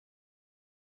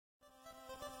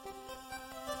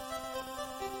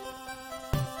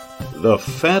The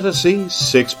Fantasy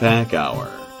Six-Pack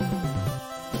Hour.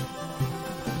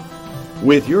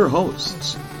 With your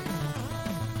hosts,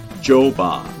 Joe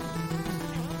Bond.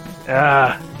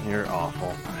 You're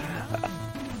awful.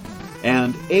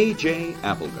 And AJ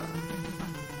Applegarth.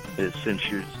 It's Sin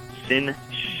Shu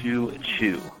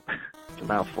Chu. It's a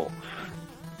mouthful.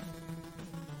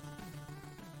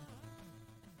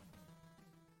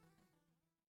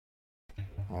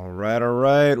 All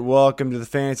right. Welcome to the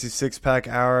Fantasy Six-Pack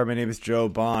Hour. My name is Joe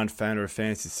Bond, founder of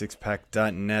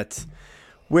FantasySixPack.net.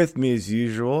 With me, as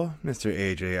usual, Mr.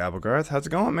 AJ Applegarth. How's it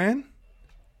going, man?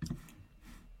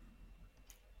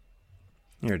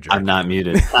 You're a jerk. I'm not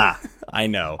muted. I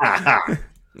know.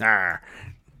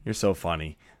 You're so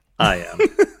funny. I am.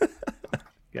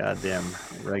 Goddamn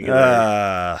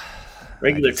regular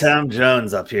Tom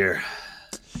Jones up here.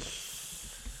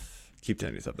 Keep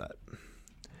telling yourself that.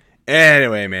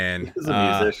 Anyway, man. He's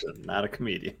a musician, not a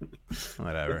comedian.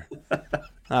 Whatever.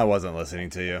 I wasn't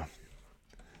listening to you.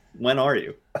 When are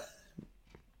you?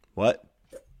 What?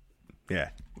 Yeah,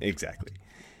 exactly.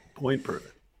 Point proven.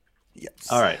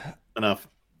 Yes. All right. Enough.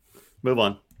 Move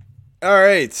on. All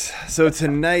right. So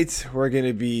tonight we're going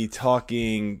to be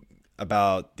talking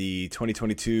about the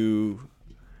 2022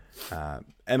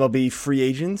 MLB free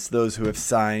agents, those who have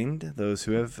signed, those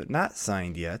who have not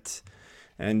signed yet.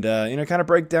 And, kind of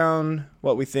break down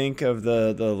what we think of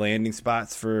the landing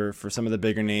spots for some of the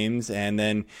bigger names. And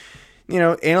then,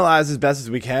 analyze as best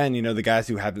as we can, the guys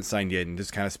who haven't signed yet and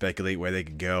just kind of speculate where they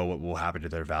could go, what will happen to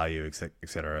their value, et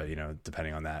cetera,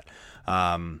 depending on that.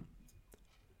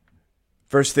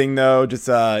 First thing, though, just,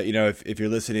 if you're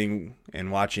listening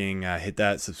and watching, hit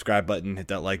that subscribe button, hit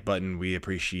that like button. We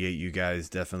appreciate you guys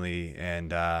definitely. And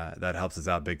that helps us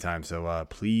out big time. So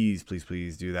please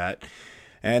do that.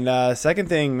 And second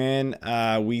thing, man,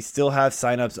 we still have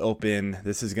signups open.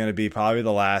 This is going to be probably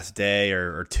the last day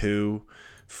or two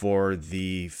for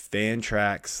the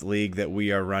Fantrax League that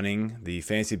we are running, the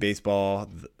Fantasy Baseball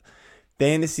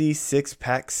Fantasy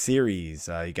Six-Pack Series.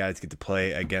 You guys get to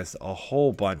play against a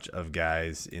whole bunch of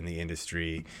guys in the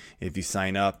industry if you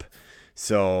sign up.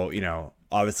 So,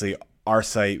 obviously our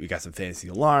site, we got some Fantasy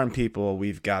Alarm people,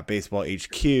 we've got Baseball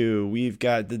HQ, we've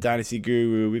got the Dynasty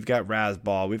Guru, we've got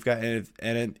Razzball, we've got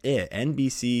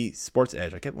NBC Sports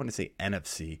Edge. I kept wanting to say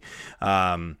NFC.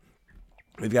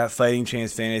 We've got Fighting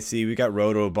Chance Fantasy, we've got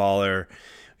Roto Baller,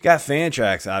 we got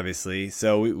Fantrax, obviously.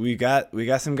 So we got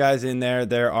some guys in there.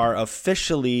 There are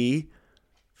officially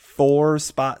 4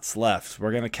 spots left.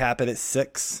 We're gonna cap it at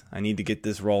 6. I need to get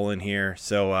this rolling here.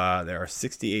 So there are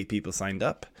 68 people signed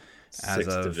up. 6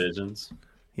 divisions.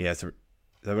 Yeah, so, is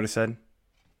that what I said?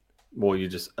 Well, you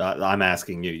just I'm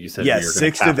asking you. You said yes,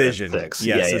 6 divisions. 6.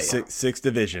 Yeah, so 6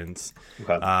 divisions.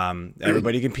 Okay.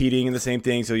 Everybody competing in the same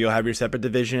thing. So you'll have your separate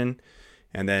division,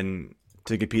 and then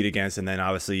to compete against, and then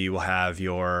obviously you will have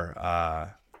your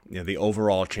the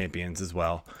overall champions as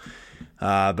well.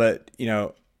 But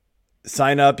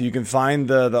sign up. You can find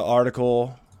the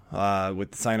article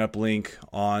with the sign up link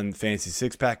on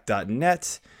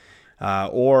FantasySixPack.net.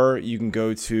 Or you can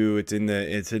go to it's in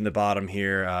the bottom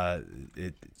here.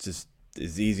 It's just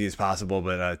as easy as possible,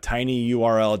 but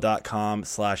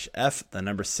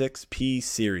tinyurl.com/F6P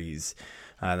series.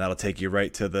 That'll take you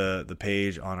right to the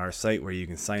page on our site where you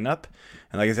can sign up.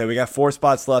 And like I said, we got 4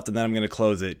 spots left, and then I'm going to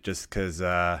close it just because if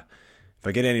I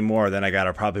get any more, then I got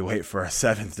to probably wait for a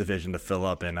 7th division to fill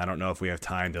up, and I don't know if we have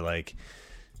time to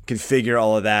configure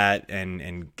all of that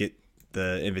and get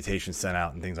the invitation sent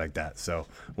out and things like that. So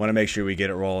want to make sure we get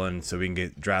it rolling so we can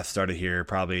get draft started here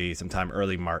probably sometime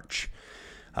early March.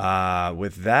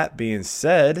 With that being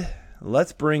said,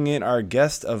 let's bring in our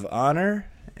guest of honor,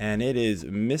 and it is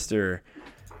Mr.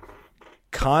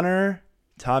 Connor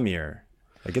Thomure.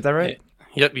 Did I get that right?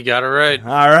 Yep, you got it right.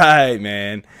 All right,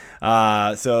 man.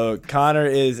 So Connor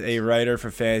is a writer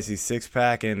for Fantasy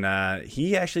Six-Pack, and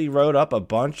he actually wrote up a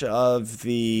bunch of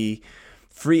the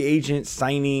free agent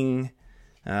signing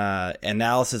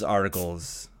analysis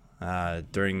articles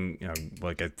during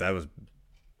that was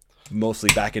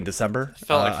mostly back in December.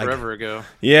 Felt like forever ago.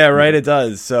 Yeah, right. It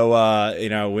does. So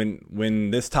when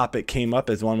this topic came up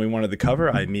as one we wanted to cover,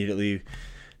 I immediately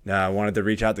wanted to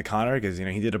reach out to Connor because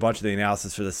he did a bunch of the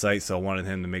analysis for the site, so I wanted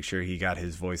him to make sure he got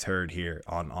his voice heard here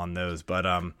on those. But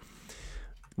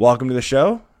welcome to the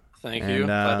show. Thank you.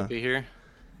 Glad to be here.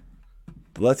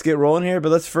 Let's get rolling here, but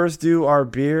let's first do our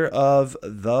beer of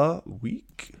the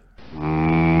week.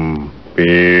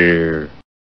 Beer.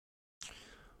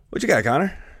 What you got,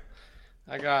 Connor?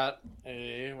 I got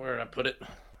where did I put it?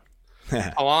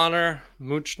 Paulaner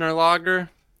Muchner Lager.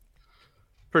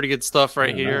 Pretty good stuff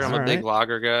right here. Nice. I'm a big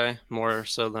lager guy, more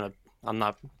so than a I'm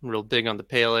not real big on the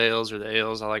pale ales or the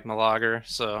ales. I like my lager,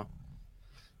 so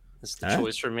it's the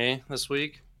choice for me this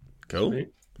week. Cool. Sweet.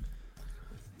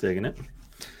 Digging it. What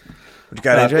you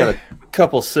got, AJ? I've got a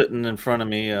couple sitting in front of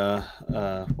me.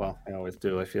 Well, I always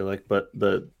do, I feel like, but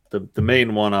the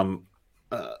main one I'm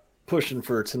pushing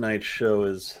for tonight's show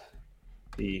is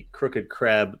the Crooked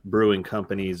Crab Brewing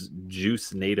Company's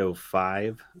Juice NATO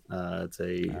 5. It's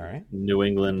a New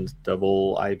England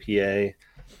double IPA.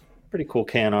 Pretty cool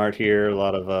can art here. A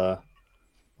lot of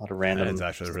random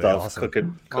stuff. Really awesome.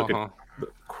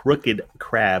 Crooked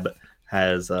Crab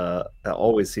has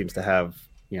always seems to have,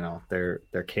 you know, their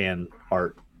can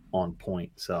art on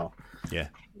point. So yeah,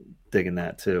 digging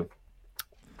that too.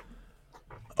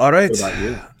 All right. What about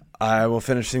you? I will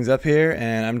finish things up here,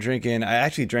 and I'm drinking. I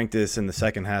actually drank this in the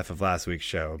second half of last week's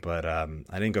show, but I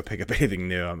didn't go pick up anything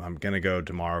new. I'm going to go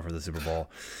tomorrow for the Super Bowl,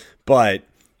 but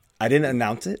I didn't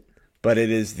announce it. But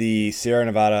it is the Sierra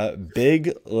Nevada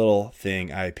Big Little Thing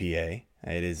IPA.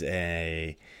 It is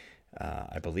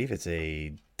I believe it's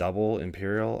a double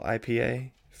Imperial IPA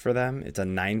for them. It's a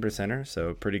 9%er,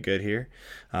 so pretty good here.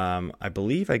 I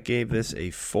believe I gave this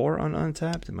a 4 on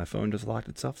Untappd, and my phone just locked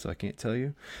itself, so I can't tell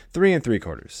you. 3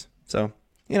 3/4. So,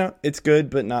 you know, it's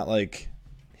good, but not like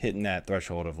hitting that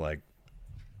threshold of like,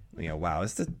 you know, wow,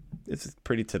 it's a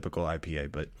pretty typical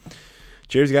IPA. But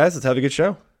cheers, guys. Let's have a good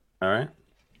show. All right.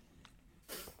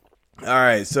 All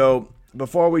right, so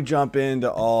before we jump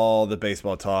into all the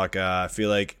baseball talk, I feel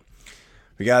like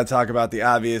we got to talk about the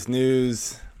obvious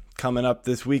news coming up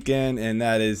this weekend, and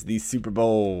that is the Super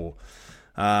Bowl.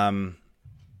 We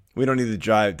don't need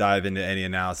to dive into any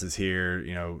analysis here,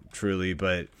 you know, truly,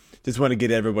 but just want to get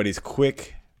everybody's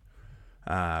quick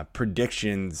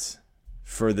predictions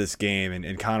for this game.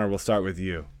 And Connor, we'll start with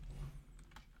you.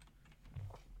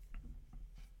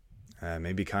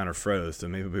 Maybe Connor froze, so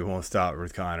maybe we won't start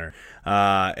with Connor.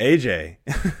 AJ.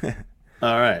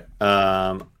 All right.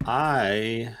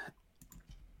 I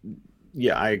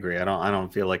agree. I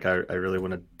don't feel like I really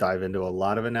want to dive into a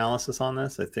lot of analysis on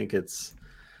this. I think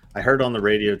I heard on the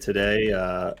radio today,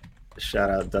 shout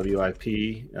out WIP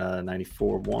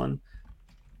 94.1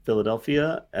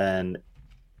 Philadelphia, and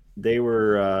they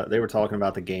were talking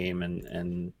about the game,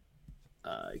 and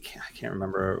I can't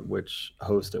remember which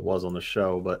host it was on the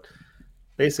show, but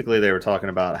basically they were talking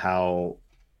about how,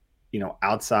 you know,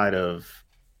 outside of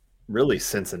really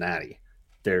Cincinnati,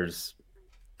 there's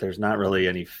not really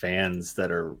any fans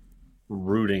that are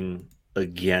rooting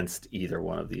against either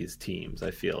one of these teams. I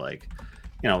feel like,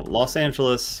 you know, Los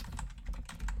Angeles,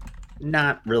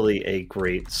 not really a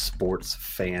great sports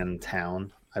fan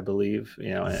town, I believe,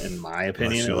 you know, in my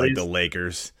opinion. Unless you like the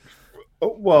Lakers.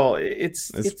 Well,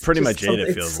 it's pretty much it.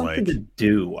 It feels it's something to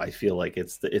do. I feel like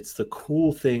it's the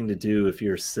cool thing to do if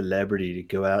you're a celebrity, to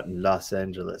go out in Los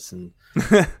Angeles and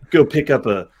go pick up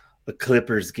a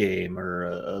Clippers game or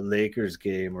a Lakers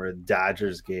game or a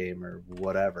Dodgers game or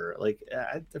whatever. Like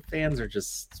the fans are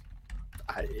just,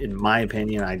 in my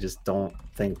opinion, I just don't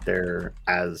think they're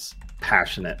as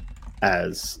passionate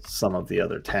as some of the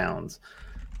other towns.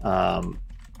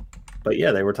 But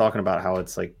yeah, they were talking about how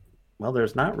it's like, well,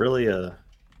 there's not really a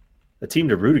team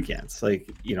to root against. Like,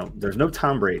 you know, there's no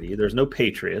Tom Brady, there's no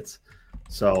Patriots,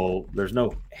 so there's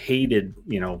no hated,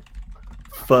 you know,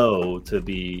 foe to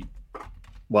be,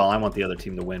 well, I want the other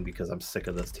team to win because I'm sick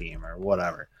of this team or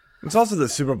whatever. It's also the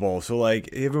Super Bowl, so like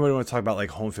everybody wants to talk about like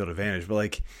home field advantage, but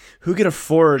like who can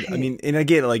afford? I mean, and I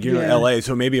get it, like you're in LA,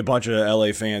 so maybe a bunch of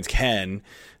LA fans can,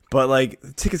 but like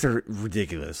the tickets are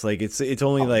ridiculous. Like it's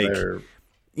only like,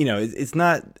 you know, it's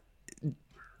not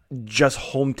just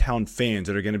hometown fans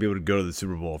that are going to be able to go to the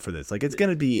Super Bowl for this. Like it's going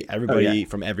to be everybody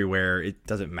from everywhere. It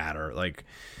doesn't matter. Like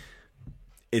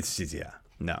it's just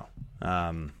no.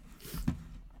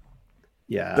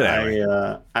 Yeah, but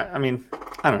anyway. I mean,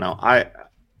 I don't know.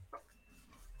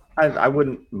 I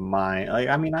wouldn't mind. Like,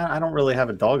 I mean, I don't really have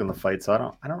a dog in the fight, so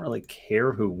I don't really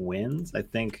care who wins. I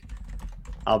think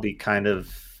I'll be kind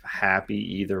of happy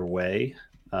either way.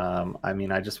 I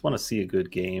mean, I just want to see a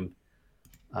good game.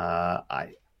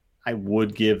 I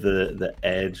would give the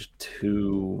edge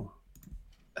to,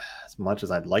 as much as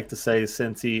I'd like to say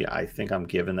Cincy, I think I'm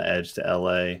giving the edge to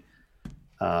LA,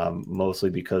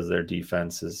 mostly because their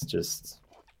defense is just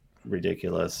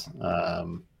ridiculous.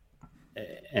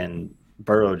 And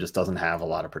Burrow just doesn't have a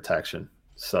lot of protection.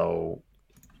 So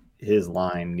his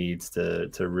line needs to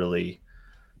really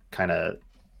kind of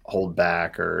hold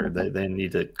back, or they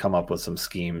need to come up with some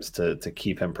schemes to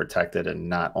keep him protected and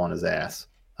not on his ass.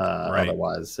 Right.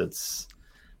 Otherwise, it's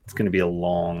going to be a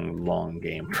long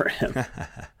game for him.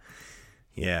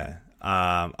 Yeah.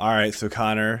 All right, so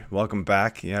Connor, welcome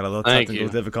back. You had a little Thank technical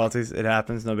you. difficulties. It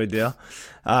happens, no big deal.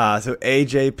 So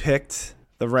AJ picked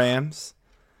the Rams.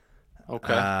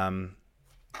 Okay.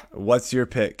 What's your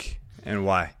pick and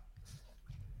why?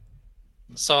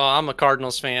 So I'm a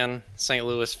Cardinals fan, St.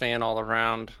 Louis fan all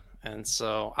around, and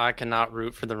so I cannot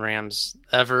root for the Rams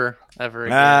ever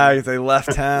again. They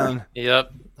left town.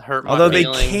 Yep, hurt my Although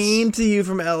feelings. they came to you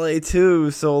from LA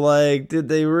too, so like, did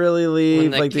they really leave?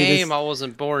 When they like came, they I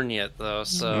wasn't born yet though.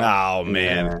 So Oh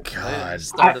man, Yeah. they God,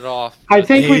 started off. I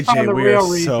think we AJ, found the we real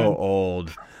are reason. so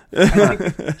old.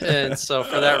 And so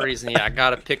for that reason, yeah, I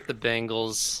got to pick the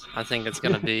Bengals. I think it's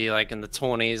going to be like in the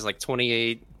 20s, like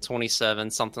 28,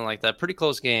 27, something like that. Pretty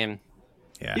close game.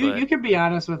 Yeah. You can be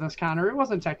honest with us, Connor. It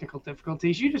wasn't technical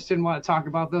difficulties. You just didn't want to talk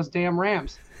about those damn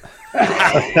Rams.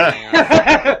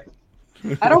 I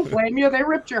don't blame you. They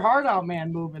ripped your heart out,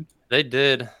 man, moving. They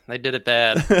did it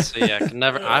bad. So yeah, I can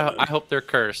never. I hope they're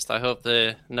cursed. I hope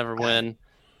they never win.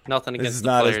 Nothing This against is the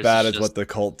not players. as bad It's as what just- the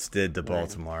Colts did to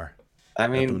Baltimore I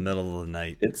in the mean, middle of the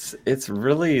night. it's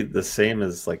really the same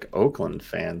as like Oakland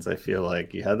fans. I feel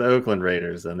like you had the Oakland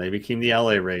Raiders, and they became the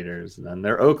LA Raiders, and then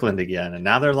they're Oakland again, and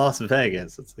now they're Las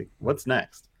Vegas. It's like, what's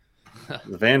next?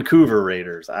 The Vancouver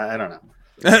Raiders. I don't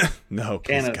know. No,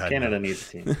 please, God, Canada no. needs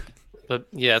a team. But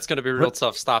yeah, it's going to be real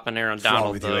tough stopping Aaron What's wrong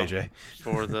Donald with you, though, AJ?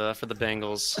 for the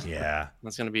Bengals. Yeah,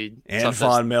 That's going to be and toughest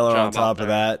Von Miller on job top out of there.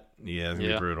 that. Yeah, it's gonna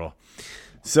Yeah. be brutal.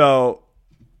 So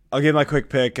I'll give my quick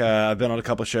pick. I've been on a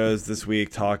couple shows this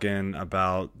week talking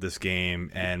about this game,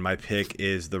 and my pick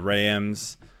is the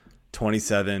Rams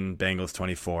 27, Bengals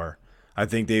 24. I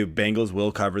think the Bengals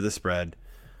will cover the spread.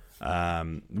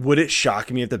 Would it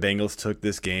shock me if the Bengals took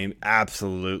this game?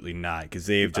 Absolutely not, because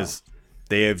they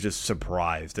have just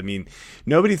surprised. I mean,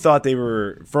 nobody thought they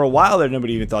were, for a while there,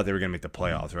 nobody even thought they were going to make the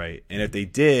playoffs, right? And if they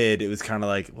did, it was kind of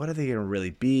like, what are they going to really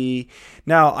be?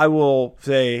 Now, I will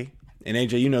say, and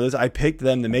AJ, you know this, I picked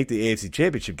them to make the AFC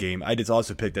Championship game. I just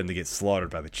also picked them to get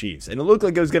slaughtered by the Chiefs. And it looked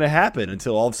like it was going to happen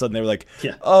until all of a sudden they were like,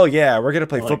 Yeah. oh, yeah, we're going to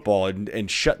play Like- football and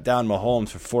shut down Mahomes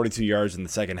for 42 yards in the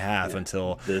second half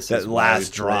until This that is why we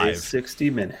last play drive. 60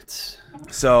 minutes.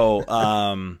 So,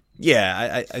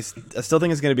 yeah, I still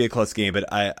think it's going to be a close game,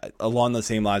 but I along the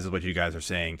same lines as what you guys are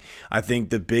saying, I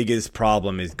think the biggest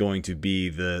problem is going to be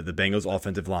the Bengals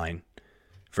offensive line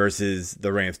versus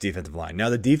the Rams defensive line. Now,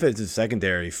 the defensive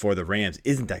secondary for the Rams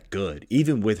isn't that good,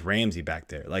 even with Ramsey back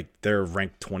there. Like, they're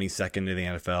ranked 22nd in the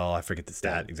NFL. I forget the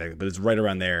stat exactly, but it's right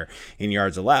around there in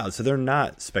yards allowed. So they're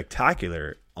not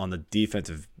spectacular on the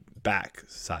defensive back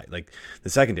side, like the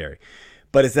secondary.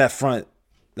 But it's that front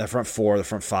four, the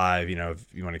front five, you know, if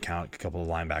you want to count a couple of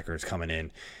linebackers coming in.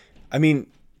 I mean,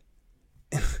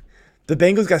 the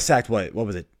Bengals got sacked, what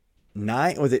was it?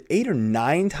 8 or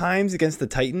 9 times against the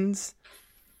Titans?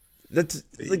 That's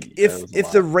like, Yeah, it was a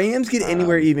if the lot. Rams get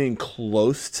anywhere even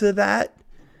close to that,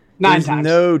 9 there's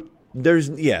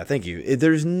times. thank you.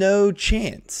 There's no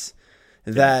chance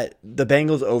that the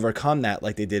Bengals overcome that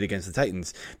like they did against the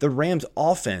Titans. The Rams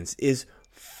offense is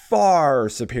far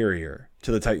superior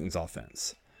to the Titans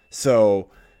offense. So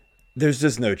there's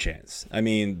just no chance. I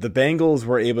mean, the Bengals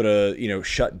were able to, you know,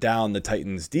 shut down the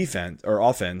Titans defense or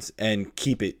offense and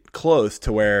keep it close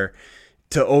to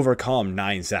overcome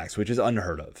 9 sacks, which is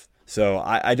unheard of. So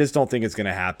I just don't think it's going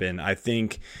to happen. I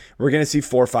think we're going to see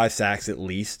 4 or 5 sacks at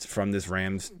least from this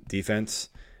Rams defense,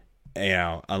 you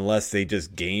know, unless they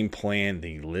just game plan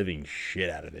the living shit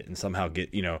out of it and somehow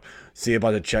get, you know, see a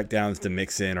bunch of checkdowns to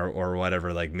mix in or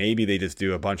whatever. Like maybe they just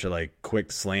do a bunch of like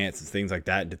quick slants and things like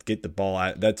that to get the ball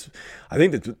out. I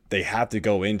think that they have to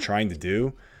go in trying to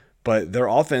do. But their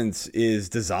offense is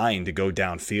designed to go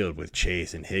downfield with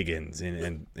Chase and Higgins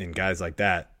and guys like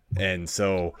that. And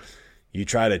so you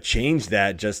try to change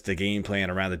that just to game plan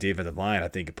around the defensive line, I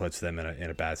think it puts them in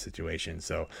a bad situation.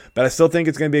 So, but I still think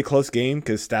it's going to be a close game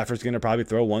because Stafford's going to probably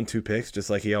throw 1-2 picks just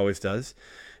like he always does.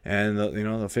 And,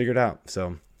 they'll figure it out.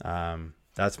 So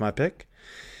that's my pick.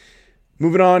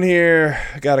 Moving on here,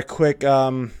 I got a quick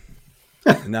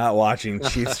not watching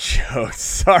Chiefs jokes.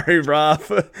 Sorry, Rob.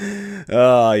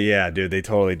 Oh, yeah, dude, they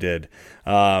totally did.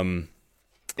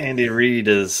 Andy Reid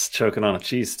is choking on a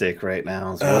cheesesteak right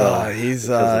now as well. He's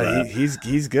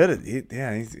good at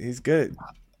he's good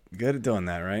at doing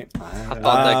that, right? I thought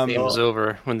that game was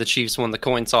over when the Chiefs won the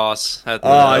coin toss. At the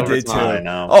I did too. I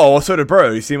know. Oh, well, so did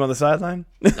Burrow. You see him on the sideline?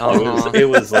 Uh-huh. It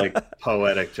was like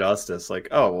poetic justice. Like,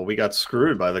 oh well, we got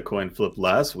screwed by the coin flip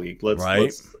last week. Let's all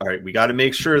right. We got to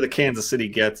make sure that Kansas City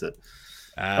gets it.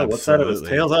 Absolutely. Oh, what's that? It was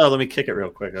tails. Oh, let me kick it real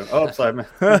quick. Oh, sorry,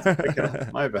 pick it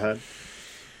up. My bad.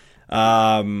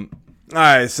 All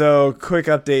right, so quick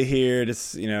update here.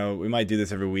 Just we might do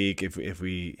this every week if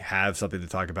we have something to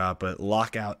talk about. But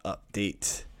lockout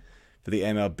update for the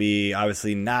MLB,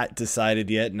 obviously not decided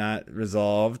yet, not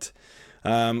resolved.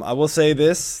 I will say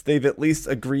this: they've at least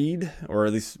agreed, or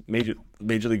at least Major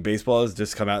League Baseball has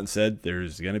just come out and said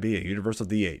there's going to be a universal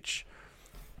DH.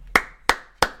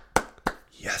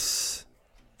 Yes,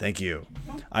 thank you.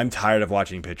 I'm tired of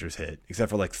watching pitchers hit,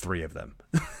 except for like 3 of them.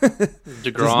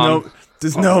 DeGrom.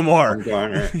 There's no more.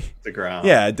 Bumgarner, DeGrom.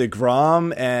 Yeah,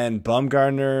 DeGrom and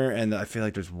Bumgarner, and I feel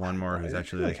like there's one more who's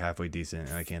actually like halfway decent,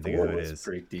 and I can't think of who it is.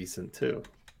 Pretty decent too.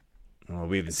 Well,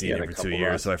 we haven't seen him for 2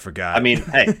 years, so I forgot. I mean,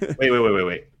 hey,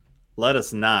 wait. Let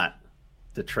us not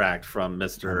detract from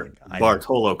Mr.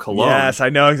 Bartolo Colon. Yes, I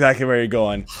know exactly where you're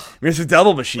going. Mr.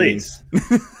 Double Machine. Please.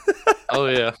 Oh,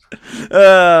 yeah.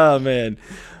 Oh, man.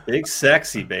 Big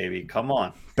sexy, baby. Come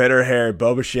on. Better hair,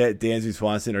 Bo Bichette, Dansby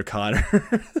Swanson, or Connor?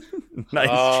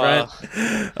 Nice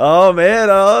Trent. Oh, man.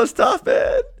 Oh, it's tough,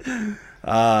 man.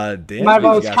 My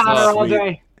vote's Connor all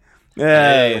day. Yeah.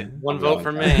 Hey, one vote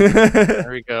for me.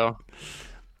 There we go.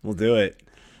 We'll do it.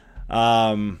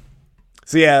 So,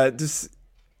 yeah, just,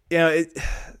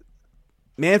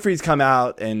 Manfred's come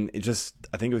out and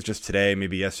I think it was just today,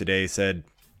 maybe yesterday, said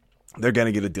they're going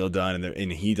to get a deal done,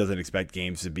 and he doesn't expect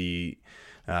games to be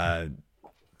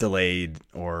delayed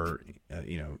or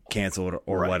canceled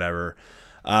or whatever.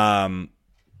 I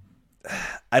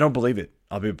don't believe it.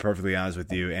 I'll be perfectly honest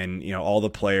with you. And all the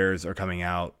players are coming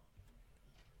out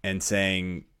and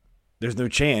saying there's no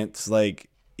chance. Like,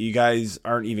 you guys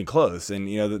aren't even close,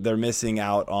 and they're missing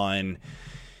out on.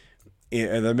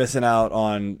 They're missing out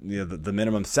on the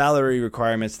minimum salary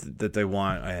requirements that they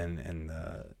want, and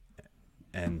the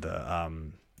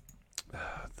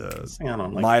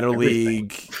minor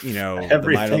league,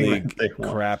 the minor league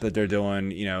crap that they're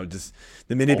doing, just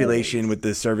the manipulation with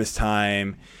the service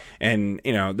time, and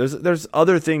there's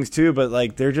other things too, but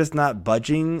like they're just not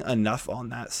budging enough on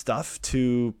that stuff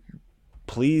to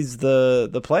please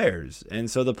the players,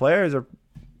 and so the players are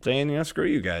saying, screw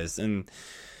you guys, and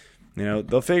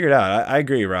they'll figure it out. I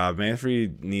agree, Rob.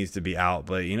 Manfred needs to be out,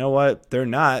 but you know what? They're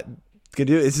not gonna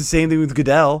do it. It's the same thing with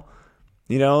Goodell.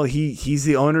 He's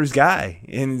the owner's guy,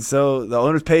 and so the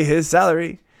owners pay his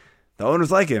salary. The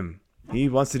owners like him. He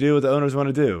wants to do what the owners want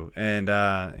to do, and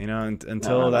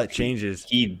until that changes,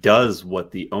 he does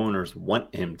what the owners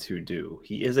want him to do.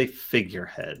 He is a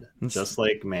figurehead, just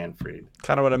like Manfred.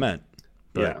 Kind of what I meant.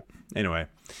 But yeah. Anyway,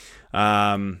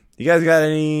 you guys got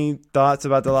any thoughts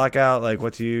about the lockout? Like,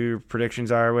 what your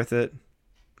predictions are with it,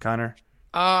 Connor?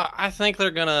 I think they're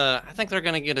gonna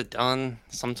get it done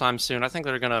sometime soon. I think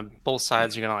both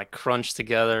sides are gonna crunch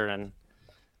together, and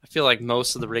I feel like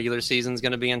most of the regular season is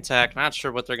gonna be intact. Not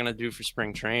sure what they're gonna do for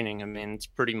spring training. I mean, it's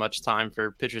pretty much time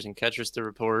for pitchers and catchers to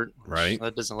report. Right.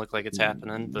 That doesn't look like it's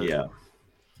happening. But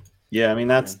yeah. I mean,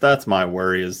 that's my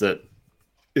worry, is that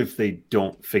if they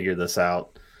don't figure this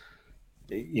out,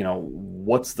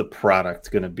 what's the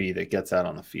product going to be that gets out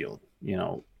on the field?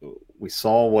 We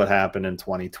saw what happened in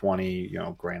 2020.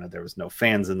 Granted, there was no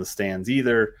fans in the stands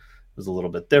either. It was a little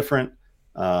bit different,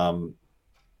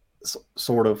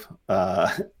 sort of.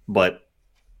 But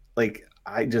like,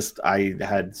 I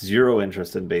had zero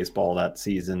interest in baseball that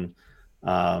season.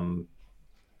 And,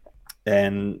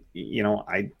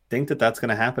 I think that's going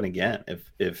to happen again.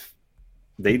 If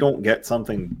they don't get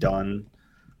something done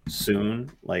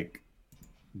soon, like,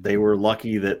 they were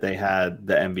lucky that they had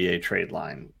the NBA trade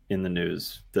line in the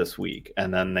news this week,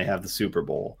 and then they have the Super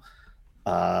Bowl.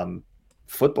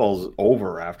 Football's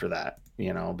over after that,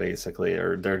 basically,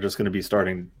 or they're just going to be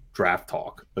starting draft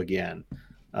talk again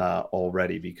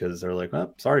already, because they're like,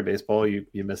 oh, sorry, baseball, you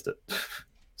missed it.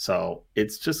 So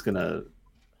it's just gonna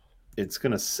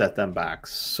set them back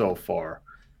so far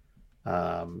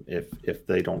if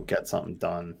they don't get something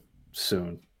done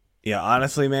soon. Yeah,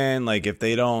 honestly, man, like, if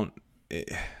they don't, I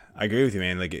agree with you,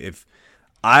 man. Like, if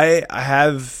I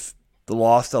have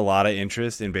lost a lot of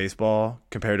interest in baseball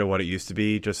compared to what it used to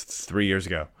be just 3 years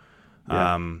ago.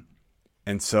 Yeah.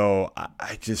 And so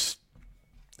I just,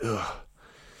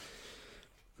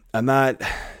 I'm not,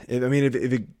 if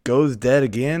it goes dead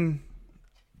again,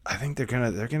 I think they're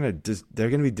gonna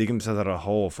be digging themselves out of a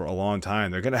hole for a long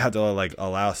time. They're gonna have to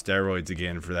allow steroids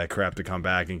again for that crap to come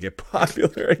back and get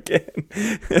popular again.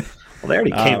 Well, they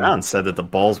already came out and said that the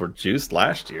balls were juiced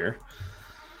last year.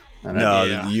 And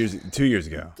 2 years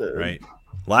ago, right?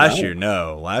 Last year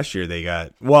they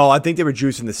got. Well, I think they were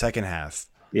juiced in the second half.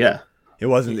 Yeah, it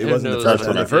wasn't the first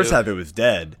half. The first half it was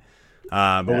dead.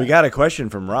 But we got a question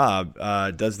from Rob.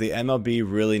 Does the MLB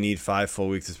really need 5 full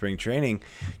weeks of spring training?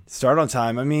 Start on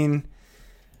time. I mean,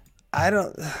 I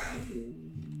don't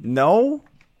know.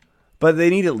 but they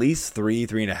need at least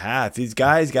 3.5. These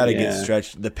guys got to get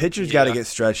stretched. The pitchers got to get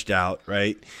stretched out,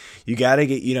 right? You got to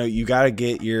get, you got to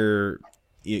get you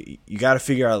got to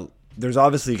figure out. There's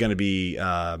obviously going to be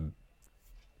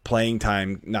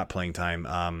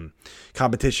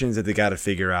competitions that they got to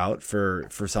figure out for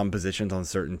some positions on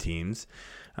certain teams.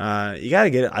 You got to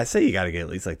get. I say you got to get at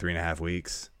least like 3.5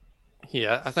 weeks.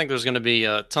 Yeah, I think there's going to be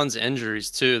tons of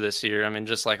injuries too this year. I mean,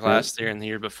 just like last year and the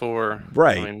year before.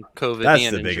 Right. I mean, COVID That's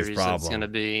and the injuries. biggest problem. It's going to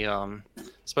be,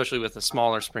 especially with the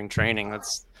smaller spring training.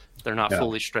 They're not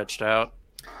fully stretched out.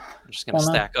 They're just going to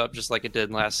stack up just like it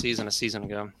did last season, a season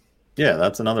ago. Yeah,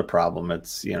 that's another problem.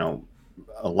 It's a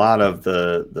lot of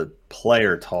the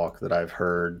player talk that I've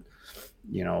heard,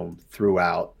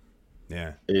 throughout.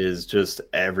 Yeah, is just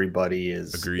everybody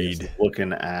is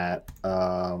looking at.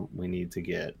 We need to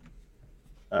get.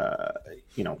 I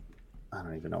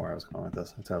don't even know where I was going with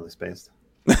this. I totally spaced.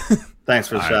 Thanks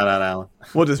for the shout out, Alan.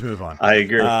 We'll just move on. I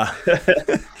agree.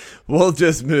 We'll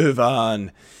just move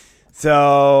on. So,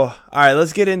 all right,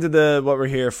 let's get into what we're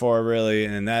here for, really,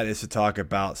 and that is to talk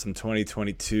about some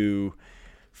 2022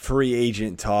 free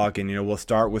agent talk. And we'll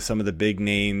start with some of the big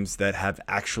names that have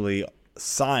actually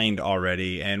signed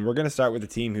already, and we're going to start with the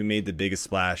team who made the biggest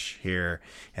splash here,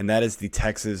 and that is the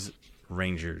Texas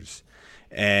Rangers.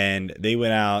 And they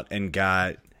went out and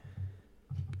got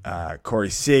Corey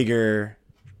Seager,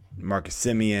 Marcus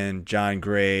Semien, John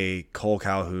Gray, Cole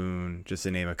Calhoun, just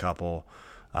to name a couple.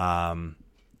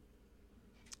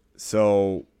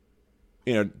 So,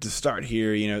 to start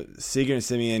here, Seager and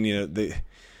Semien,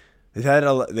 they had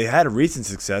a recent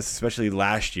success, especially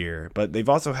last year, but they've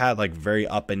also had like very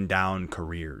up and down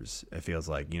careers. It feels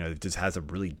like it just has some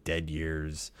really dead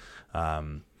years.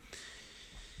 Can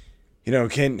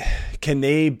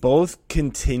they both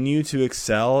continue to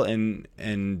excel and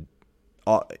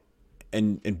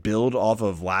build off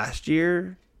of last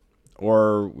year, or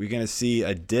are we going to see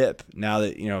a dip now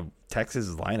that Texas'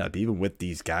 lineup, even with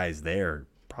these guys there,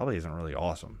 probably isn't really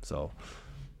awesome? So,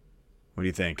 what do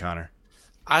you think, Connor?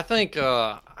 I think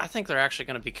they're actually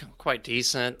going to be quite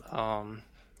decent. Some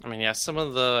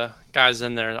of the guys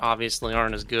in there obviously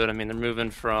aren't as good. I mean, they're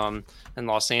moving from in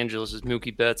Los Angeles is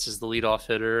Mookie Betts is the leadoff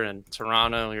hitter, and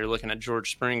Toronto you're looking at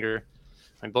George Springer.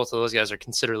 I mean, both of those guys are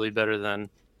considerably better than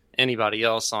anybody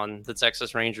else on the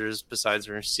Texas Rangers besides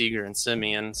Seager and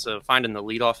Semien. So finding the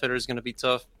leadoff hitter is going to be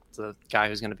tough. The guy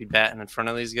who's going to be batting in front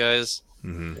of these guys.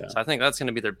 Mm-hmm. So I think that's going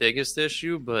to be their biggest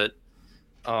issue, but.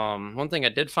 One thing I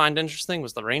did find interesting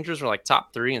was the Rangers were like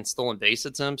top 3 in stolen base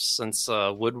attempts since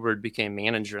Woodward became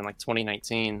manager in like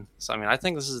 2019. So, I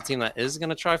think this is a team that is going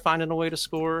to try finding a way to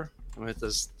score. With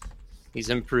these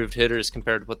improved hitters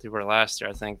compared to what they were last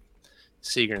year, I think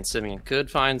Seager and Semien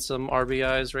could find some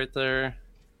RBIs right there.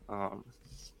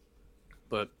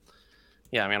 But,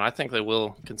 yeah, I think they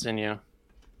will continue.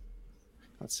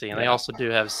 Let's see. And they also do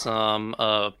have some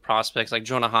prospects like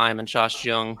Jonah Heim and Josh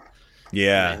Jung.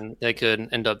 Yeah, and they could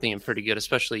end up being pretty good,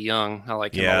 especially Young. I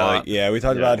like him a lot. We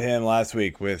talked about him last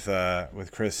week with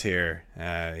Chris here.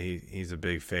 He's a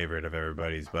big favorite of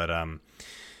everybody's. But and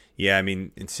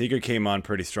Seager came on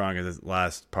pretty strong in the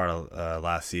last part of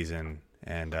last season,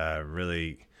 and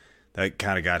really that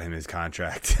kind of got him his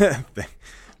contract.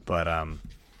 But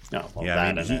he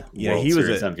was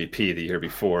an MVP the year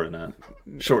before in a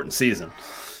shortened season.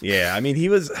 Yeah, he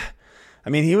was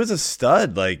a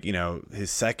stud, like, his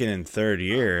second and third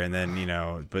year, and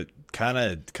then, but kind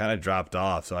of dropped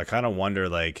off. So I kind of wonder,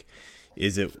 like,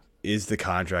 is the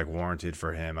contract warranted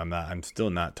for him? I'm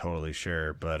still not totally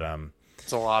sure, but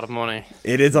it's a lot of money.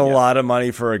 It is a lot of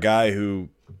money for a guy who,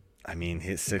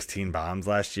 hit 16 bombs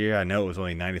last year. I know it was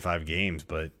only 95 games,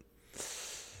 but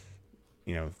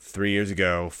 3 years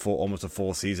ago, almost a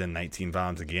full season, 19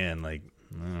 bombs again. Like,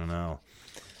 I don't know.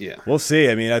 Yeah, we'll see.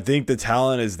 I think the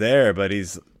talent is there, but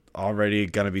he's already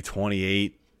going to be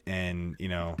 28, and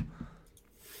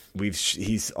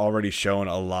he's already shown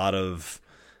a lot of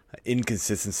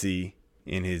inconsistency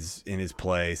in his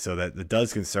play, so that it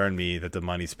does concern me that the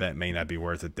money spent may not be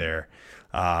worth it there.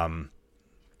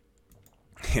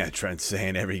 Trent's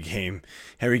saying every game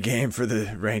for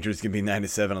the Rangers can be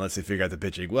 9-7 unless they figure out the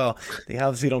pitching. Well, they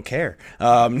obviously don't care.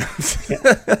 As long as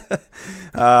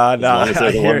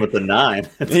they're the one with the 9.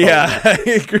 Yeah,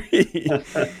 I agree.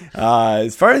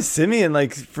 As far as Semien,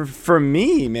 like for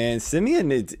me, man,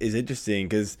 Semien is interesting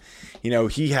because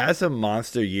he has some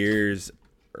monster years,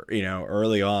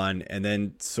 early on, and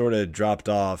then sort of dropped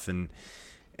off, and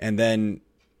then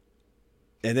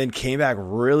came back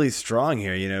really strong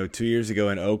here. 2 years ago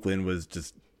in Oakland was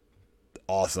just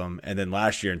awesome. And then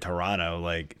last year in Toronto,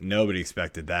 like, nobody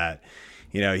expected that.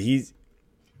 He's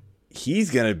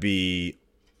going to be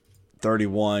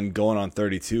 31, going on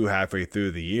 32 halfway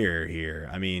through the year here.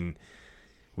 I mean,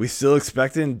 we still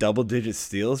expecting double-digit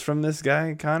steals from this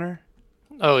guy, Connor?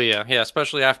 Oh yeah,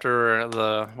 especially after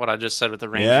what I just said with the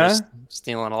Rangers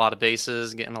stealing a lot of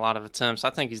bases, getting a lot of attempts.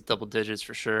 I think he's double digits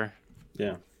for sure.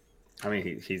 Yeah, I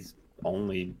mean he's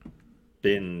only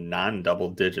been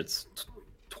non-double digits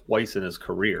twice in his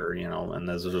career, and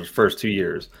those are his first 2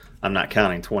 years. I'm not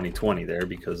counting 2020 there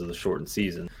because of the shortened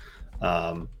season.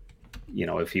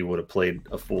 If he would have played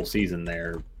a full season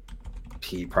there,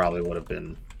 he probably would have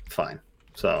been fine.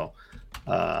 So,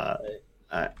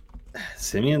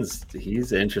 Simeon's,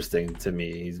 he's interesting to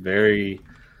me. He's very,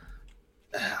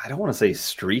 I don't want to say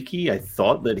streaky. I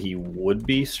thought that he would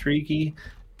be streaky,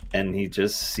 and he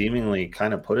just seemingly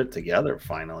kind of put it together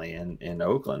finally in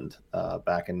Oakland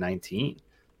back in 19.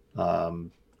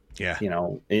 And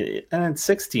in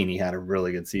 16 he had a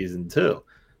really good season too.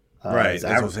 Right, that's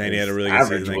what I'm saying. He had a really good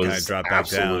season. Then kind of dropped back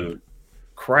down.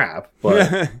 Crap,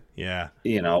 but yeah,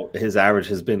 his average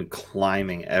has been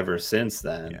climbing ever since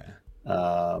then.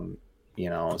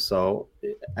 So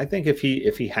I think if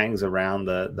he hangs around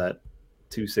that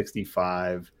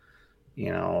 265,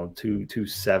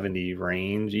 270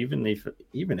 range, even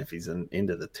if he's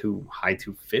into the high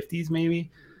 250s, maybe,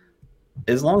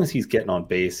 as long as he's getting on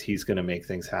base, he's going to make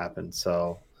things happen.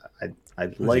 So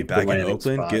I'd like back the in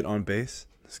Oakland spot. Get on base.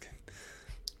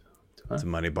 It's a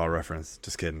Moneyball reference.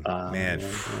 Just kidding, man. Yeah.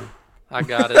 I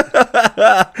got it.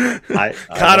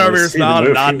 Connor over here smiling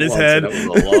and nodding his head. It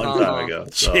was a long time ago.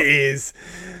 So. Jeez.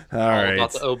 All right.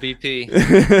 About the OBP.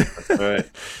 That's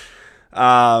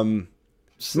right.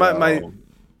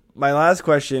 My last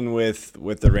question with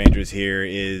the Rangers here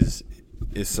is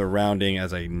surrounding,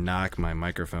 as I knock my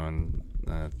microphone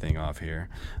thing off here,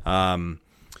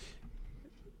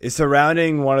 is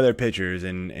surrounding one of their pitchers,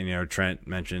 and Trent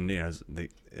mentioned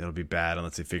it'll be bad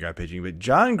unless they figure out pitching, but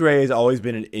John Gray has always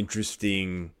been an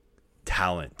interesting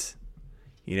talent,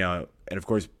 and of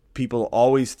course people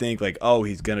always think like, oh,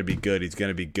 he's gonna be good,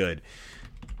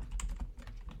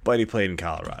 but he played in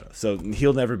Colorado, so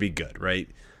he'll never be good, right?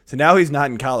 So now he's not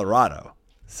in Colorado.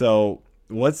 So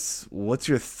what's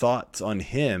your thoughts on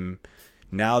him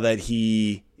now that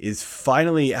he is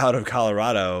finally out of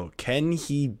Colorado? Can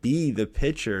he be the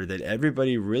pitcher that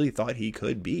everybody really thought he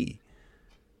could be?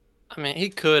 I mean, he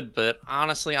could, but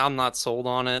honestly, I'm not sold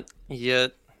on it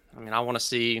yet. I mean, I want to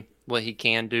see what he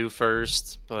can do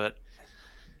first, but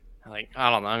I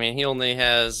don't know. I mean, he only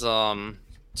has 2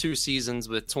 seasons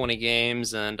with 20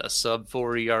 games and a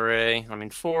sub-4 ERA. I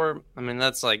mean,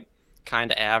 that's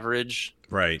kind of average.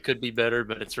 Right. Could be better,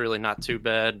 but it's really not too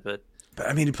bad. But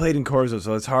I mean, he played in Corzo,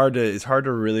 so it's hard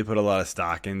to really put a lot of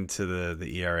stock into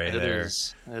the ERA it there.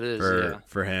 It is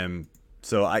for him.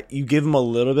 So you give him a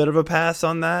little bit of a pass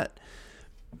on that,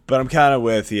 but I'm kind of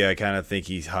with you. I kind of think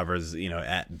he hovers,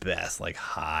 at best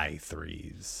high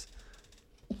 3s.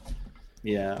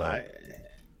 Yeah, but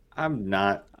I'm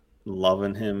not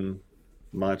loving him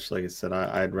much. Like I said,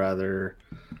 I'd rather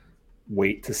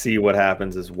wait to see what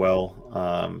happens as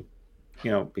well.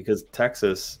 Because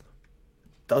Texas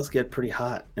does get pretty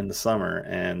hot in the summer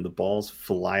and the balls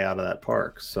fly out of that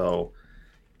park. So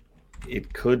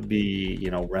it could be,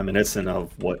 reminiscent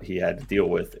of what he had to deal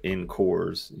with in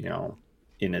Coors,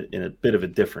 in a bit of a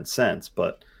different sense.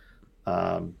 But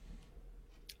I'm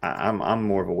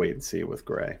more of a wait and see with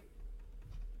Gray.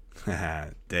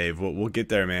 Dave, we'll get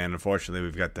there, man. Unfortunately,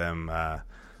 we've got them a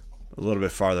little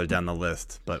bit farther down the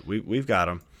list, but we've got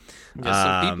them. There's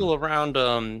some people around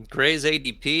Gray's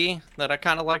ADP that I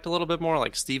kind of liked a little bit more,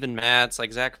 like Steven Matz,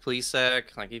 like Zach Plesac,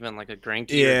 even a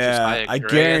Greinke. Yeah, I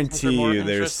guarantee you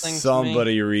there's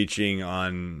somebody to reaching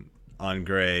on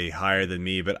Gray higher than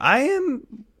me, but I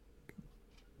am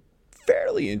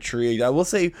fairly intrigued. I will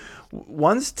say,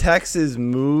 once Texas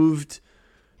moved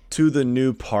to the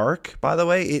new park, by the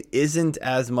way, it isn't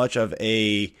as much of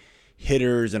a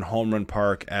hitters and home run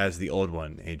park as the old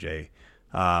one, AJ.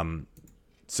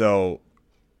 So,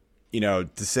 to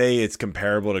say it's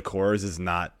comparable to Coors is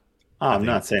not. I'm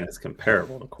not saying it's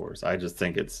comparable to Coors. I just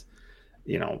think it's,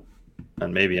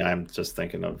 and maybe I'm just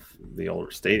thinking of the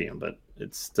older stadium, but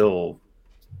it's still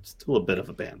a bit of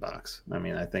a bandbox. I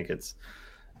mean, I think it's,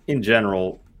 in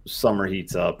general, summer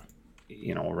heats up,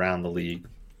 around the league.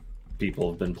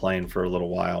 People have been playing for a little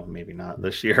while, maybe not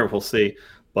this year, we'll see,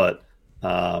 but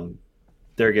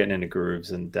they're getting into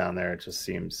grooves, and down there it just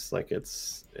seems like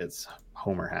it's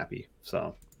homer happy.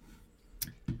 So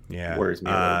yeah, worries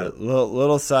me a little bit.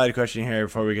 Little side question here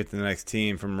before we get to the next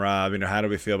team from Rob. How do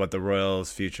we feel about the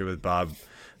Royals' future with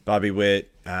Bobby Witt,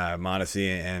 Mondesi,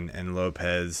 and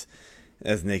Lopez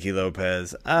as Nicky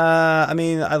Lopez? I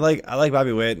mean, I like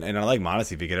Bobby Witt, and I like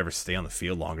Mondesi if he could ever stay on the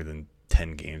field longer than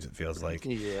 10 games, it feels like.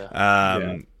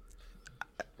 Yeah.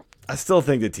 I still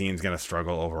think the team's going to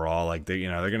struggle overall. Like they're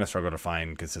going to struggle to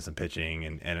find consistent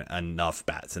pitching and enough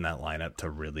bats in that lineup to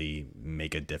really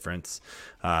make a difference.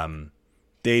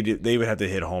 They would have to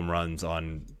hit home runs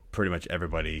on pretty much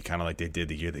everybody, kind of like they did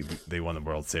the year they won the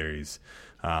World Series,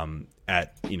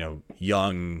 at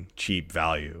young, cheap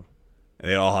value.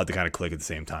 They all had to kind of click at the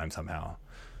same time somehow.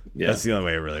 Yeah. That's the only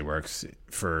way it really works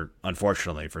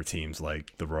unfortunately for teams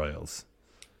like the Royals.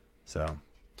 So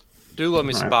do love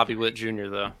me some Bobby Witt Jr.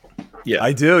 though. Yeah,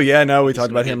 I do. Yeah, no, we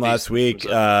talked about him last week.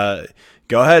 Go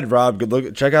ahead, Rob. Good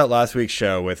look. Check out last week's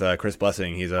show with Chris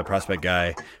Blessing. He's a prospect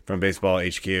guy from Baseball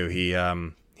HQ. He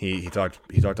talked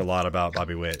a lot about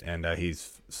Bobby Witt, and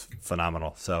he's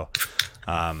phenomenal. So,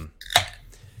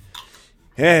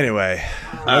 anyway,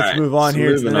 let's move on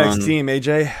here to the next team.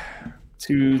 AJ,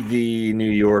 to the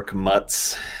New York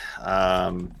Mutts.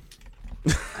 I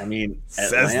mean,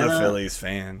 says the Phillies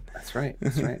fan. That's right.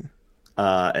 That's right.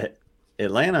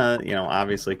 Atlanta,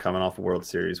 obviously coming off a World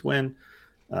Series win,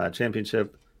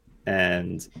 championship,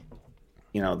 and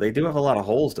they do have a lot of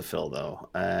holes to fill though,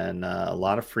 and a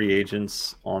lot of free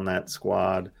agents on that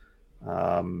squad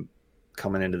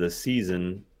coming into this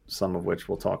season, some of which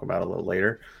we'll talk about a little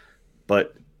later.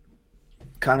 But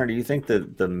Connor, do you think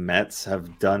that the Mets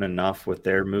have done enough with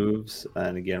their moves?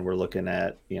 And again, we're looking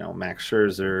at Max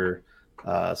Scherzer,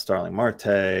 Starling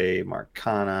Marte, Mark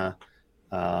Canha,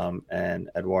 and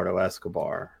Eduardo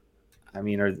Escobar. I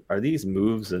mean, are these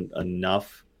moves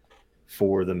enough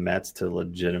for the Mets to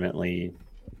legitimately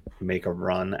make a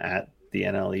run at the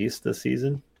NL East this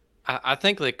season? I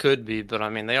think they could be, but I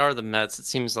mean, they are the Mets. It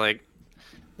seems like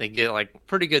they get like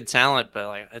pretty good talent, but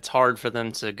like it's hard for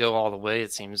them to go all the way.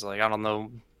 It seems like I don't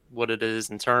know what it is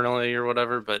internally or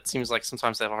whatever, but it seems like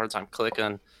sometimes they have a hard time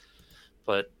clicking.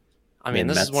 But I mean,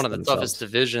 this is one of the toughest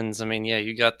divisions. I mean, yeah,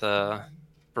 you got the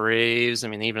Braves. I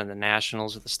mean, even the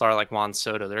Nationals with a star like Juan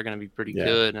Soto, they're going to be pretty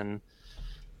good. And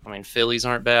I mean, Phillies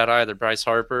aren't bad either. Bryce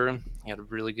Harper, he had a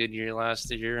really good year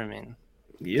last year. I mean,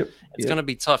 it's going to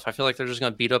be tough. I feel like they're just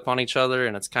going to beat up on each other,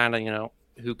 and it's kind of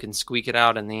who can squeak it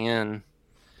out in the end.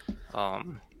 I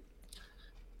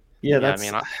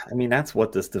mean, that's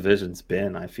what this division's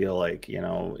been. I feel like and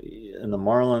the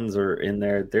Marlins are in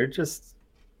there. They're just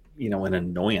an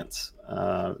annoyance.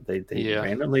 They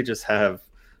randomly just have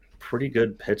pretty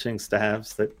good pitching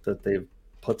staffs that they've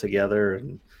put together,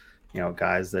 and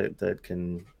guys that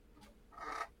can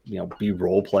be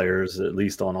role players at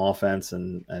least on offense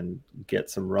and get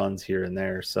some runs here and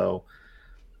there. So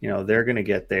they're going to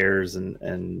get theirs,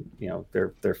 and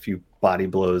their few body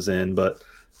blows in, but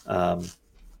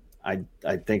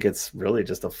I think it's really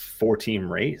just a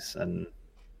 4-team race, and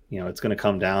it's going to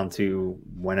come down to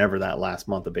whenever that last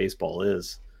month of baseball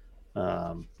is,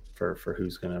 for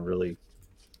who's going to really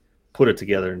put it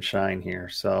together and shine here.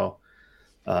 So,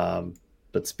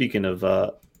 but speaking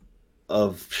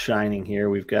of shining here,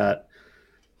 we've got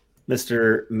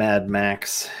Mr. Mad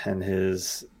Max and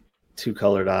his two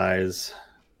colored eyes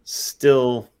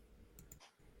still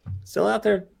out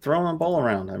there throwing a ball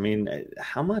around. I mean,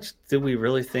 how much do we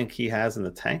really think he has in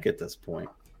the tank at this point?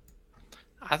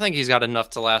 I think he's got enough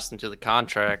to last into the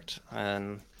contract.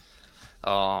 And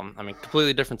I mean,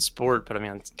 completely different sport, but I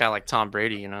mean, it's a guy like Tom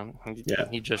Brady,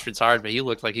 he just retired, but he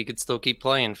looked like he could still keep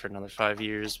playing for another 5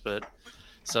 years. But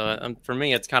so for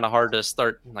me, it's kind of hard to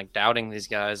start like doubting these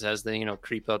guys as they,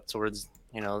 creep up towards,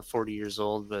 40 years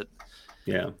old. But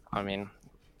I mean,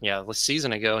 this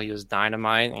season ago, he was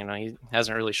dynamite. He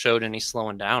hasn't really showed any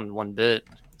slowing down one bit.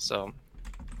 So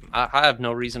I have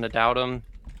no reason to doubt him.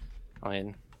 I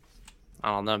mean, I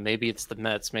don't know. Maybe it's the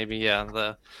Mets. Maybe,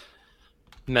 the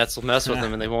Mets will mess with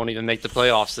them and they won't even make the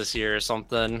playoffs this year or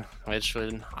something, which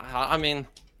would, I mean,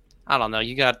 I don't know.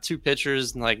 You got two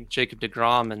pitchers like Jacob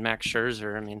deGrom and Max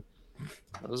Scherzer. I mean,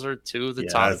 those are two of the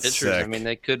top pitchers. Sick. I mean,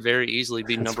 they could very easily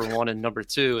be number one and number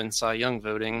two in Cy Young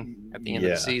voting at the end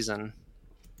of the season.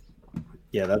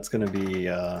 Yeah, that's going to be,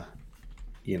 at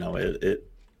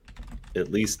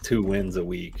least 2 wins a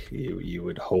week. You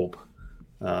would hope,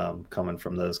 coming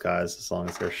from those guys, as long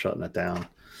as they're shutting it down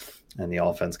and the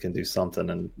offense can do something.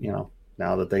 And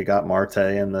now that they got Marte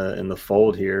in the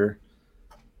fold here,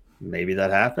 maybe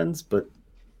that happens. But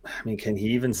I mean, can he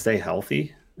even stay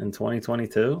healthy in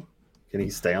 2022? Can he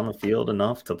stay on the field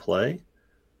enough to play?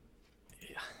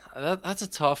 That's a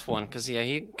tough one because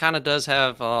he kind of does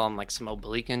have like some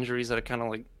oblique injuries that have kind of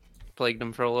like plagued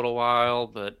him for a little while.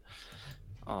 But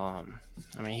I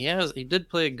mean, he did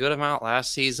play a good amount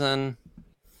last season.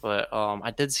 But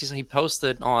I did see he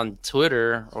posted on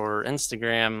Twitter or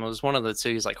Instagram. It was one of the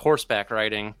two. He's like horseback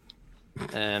riding,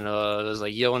 And it was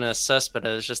like Jonas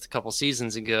Cespedes just a couple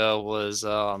seasons ago was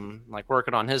like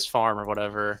working on his farm or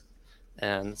whatever,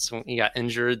 and so he got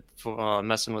injured for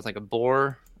messing with like a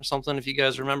boar or something. If you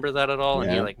guys remember that at all, and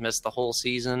he Yeah. like missed the whole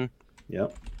season.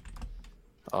 Yep.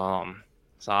 So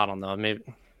I don't know, maybe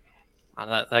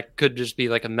that could just be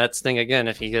like a Mets thing again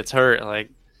if he gets hurt. Like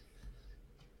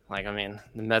I mean,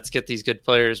 the Mets get these good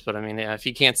players, but I mean, yeah, if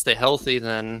he can't stay healthy,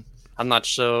 then I'm not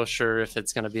so sure if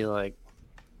it's going to be like,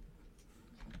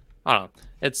 I don't know.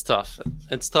 It's tough.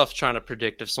 It's tough trying to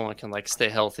predict if someone can like stay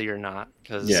healthy or not.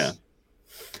 Because Yeah.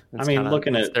 I mean,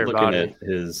 looking at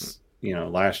his,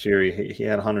 last year he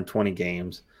had 120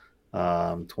 games.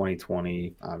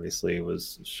 2020 obviously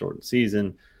was a shortened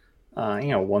season.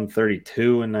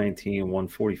 132 in 19,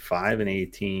 145 in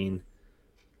 18.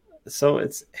 So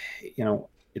it's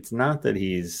not that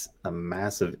he's a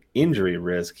massive injury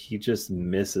risk. He just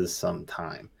misses some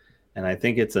time, and I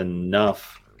think it's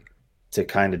enough to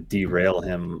kind of derail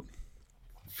him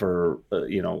for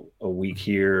a week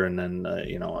here and then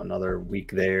another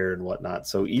week there and whatnot.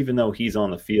 So even though he's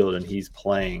on the field and he's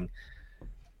playing,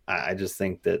 I just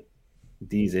think that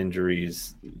these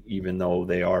injuries, even though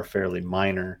they are fairly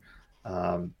minor,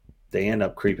 they end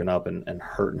up creeping up and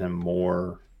hurting him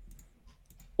more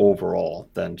overall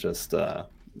than just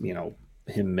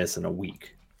him missing a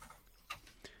week.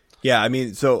 Yeah, I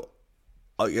mean, so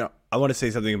I want to say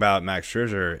something about Max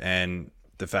Scherzer and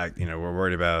the fact we're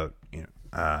worried about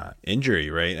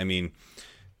injury, right? I mean,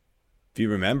 if you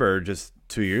remember, just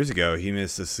 2 years ago, he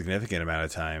missed a significant amount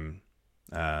of time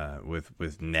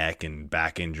with neck and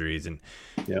back injuries, and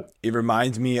it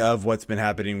reminds me of what's been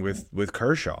happening with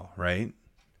Kershaw, right?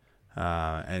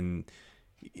 And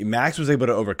Max was able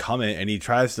to overcome it, and he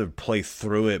tries to play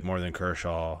through it more than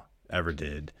Kershaw ever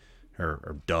did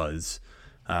or does.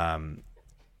 And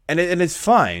it's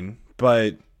fine,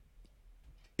 but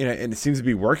and it seems to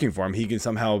be working for him. He can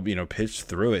somehow pitch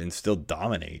through it and still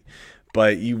dominate.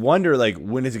 But you wonder, like,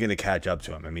 when is it going to catch up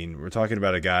to him? I mean, we're talking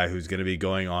about a guy who's going to be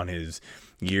going on his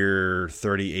year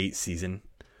 38 season.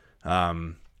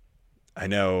 I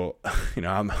know,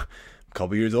 I'm a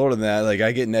couple years older than that. Like,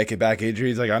 I get neck and back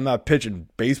injuries. Like, I'm not pitching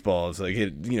baseballs like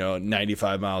hit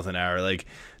 95 miles an hour. Like,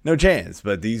 no chance.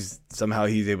 But somehow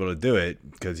he's able to do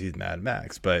it because he's Mad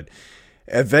Max. But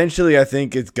eventually, I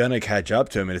think it's gonna catch up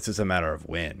to him, and it's just a matter of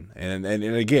when. And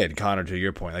again, Connor, to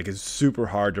your point, like, it's super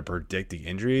hard to predict the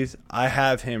injuries. I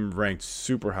have him ranked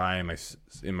super high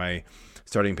in my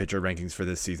starting pitcher rankings for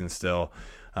this season still.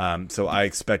 So I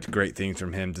expect great things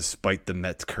from him, despite the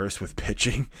Mets curse with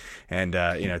pitching. And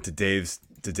to Dave's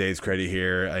credit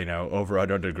here, over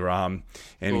under DeGrom,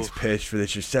 and he's pitched for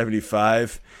this year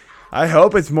 75. I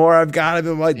hope it's more. I've got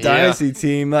him in my dynasty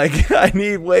team. Like, I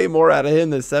need way more out of him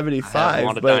than 75. I have him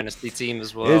on a dynasty team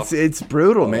as well. It's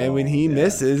brutal, man. When he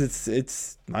misses,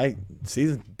 it's my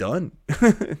season's done.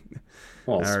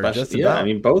 Well, especially, I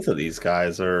mean, both of these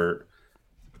guys are,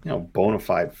 bona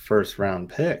fide first round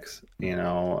picks.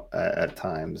 At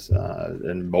times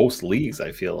in most leagues,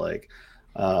 I feel like.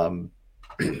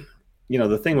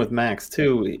 The thing with Max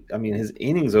too. I mean, his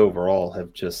innings overall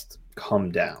have just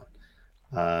come down.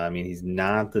 I mean, he's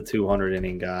not the 200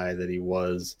 inning guy that he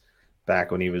was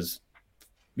back when he was,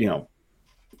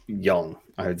 young.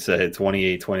 I would say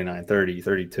 28, 29, 30,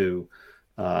 32,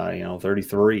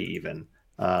 33 even.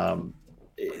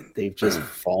 They've just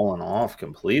fallen off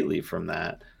completely from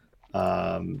that.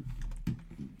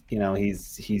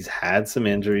 He's had some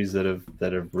injuries that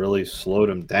have really slowed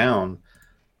him down,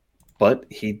 but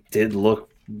he did look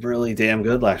really damn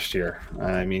good last year.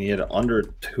 I mean, he had under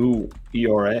 2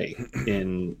 ERA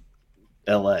in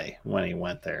LA when he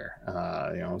went there.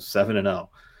 7-0,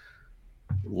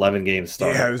 11 games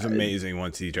started. Yeah, it was amazing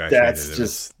once he drafted. That's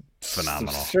just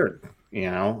phenomenal. Sure,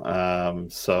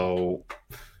 so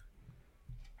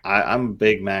I'm a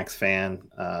big Max fan.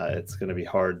 It's going to be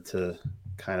hard to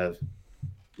kind of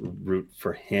root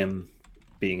for him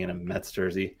being in a Mets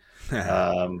jersey,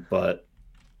 but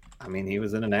I mean, he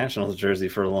was in a Nationals jersey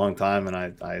for a long time, and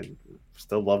I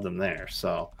still loved him there.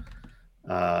 So,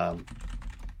 I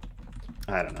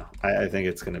don't know. I think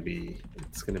it's going to be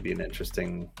an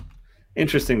interesting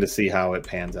to see how it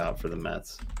pans out for the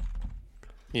Mets.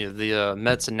 Yeah, the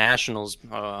Mets and Nationals,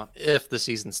 if the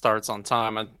season starts on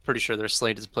time, I'm pretty sure they're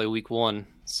slated to play Week 1.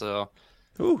 So,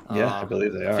 I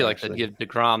believe they are. I feel like they'd give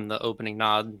DeGrom the opening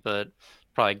nod, but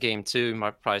probably Game 2, you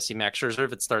might probably see Max Scherzer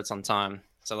if it starts on time.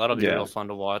 So that'll be real fun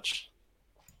to watch.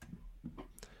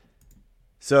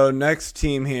 So next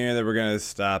team here that we're going to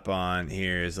stop on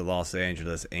here is the Los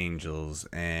Angeles Angels.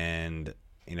 And,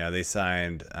 they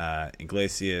signed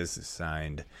Iglesias,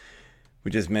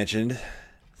 we just mentioned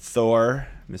Thor,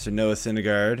 Mr. Noah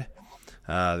Syndergaard.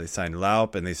 They signed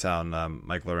Laup and they signed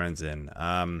Mike Lorenzen.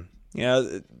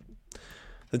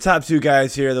 The top two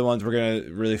guys here are the ones we're going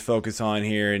to really focus on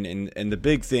here. And the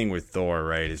big thing with Thor,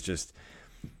 right, is just,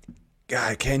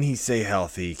 God, can he stay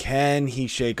healthy? Can he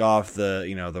shake off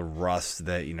the rust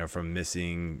that, from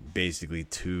missing basically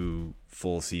 2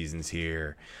 full seasons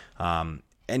here,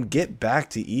 and get back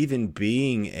to even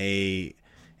being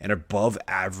an above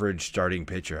average starting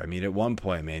pitcher? I mean, at one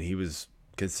point, man, he was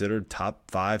considered top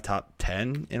 5, top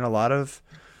 10 in a lot of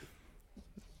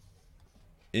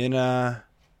in a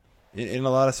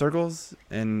lot of circles,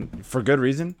 and for good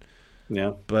reason.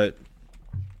 Yeah. But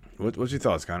what's your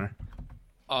thoughts, Connor?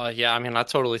 Yeah, I mean, I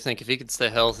totally think if he could stay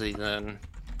healthy, then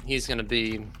he's going to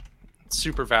be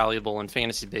super valuable in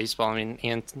fantasy baseball. I mean,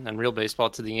 and real baseball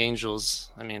to the Angels.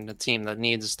 I mean, a team that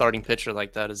needs a starting pitcher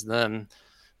like that is them.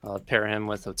 Pair him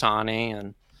with Ohtani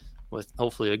and with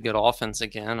hopefully a good offense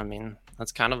again. I mean,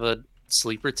 that's kind of a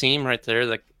sleeper team right there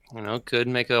that, could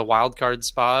make a wild card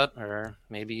spot or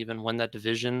maybe even win that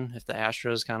division if the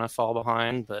Astros kind of fall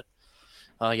behind. But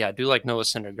yeah, I do like Noah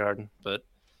Syndergaard. But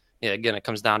yeah, again, it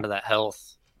comes down to that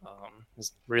health.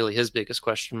 Is really his biggest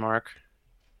question mark.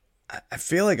 I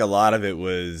feel like a lot of it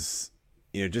was,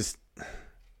 just,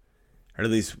 or at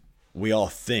least we all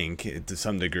think to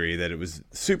some degree that it was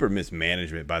super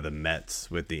mismanagement by the Mets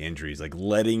with the injuries, like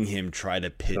letting him try to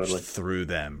pitch through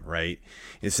them, right?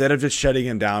 Instead of just shutting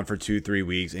him down for 2-3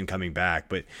 weeks and coming back,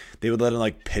 but they would let him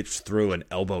like pitch through an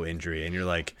elbow injury, and you're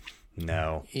like,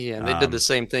 no. Yeah, and they did the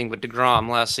same thing with DeGrom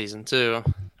last season too,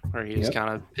 where he was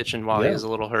kind of pitching while he was a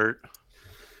little hurt.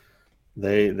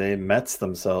 They Mets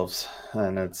themselves,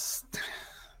 and it's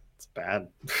bad.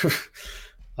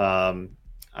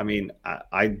 I mean,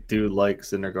 I do like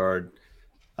Syndergaard.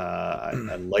 I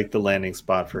like the landing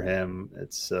spot for him.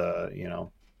 It's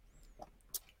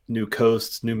new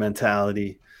coast, new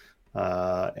mentality.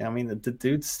 I mean, the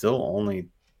dude's still only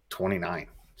 29,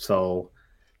 so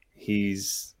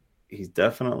he's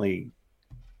definitely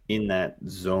in that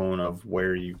zone of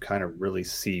where you kind of really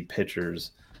see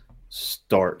pitchers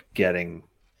start getting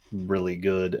really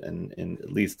good, and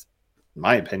at least in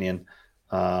my opinion,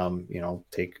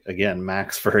 take again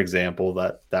Max for example.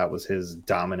 That was his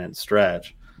dominant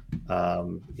stretch,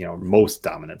 most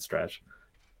dominant stretch.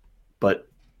 But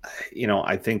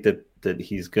I think that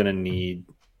he's gonna need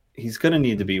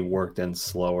to be worked in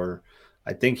slower.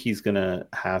 I think he's gonna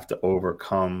have to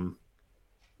overcome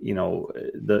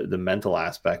the mental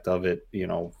aspect of it,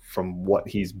 from what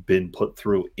he's been put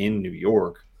through in New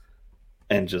York.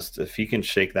 And just if he can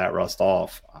shake that rust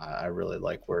off, I really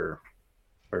like where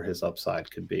his upside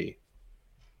could be.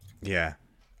 Yeah.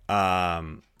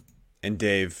 And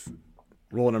Dave,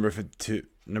 rule number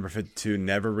 52,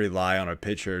 never rely on a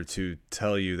pitcher to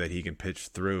tell you that he can pitch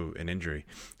through an injury.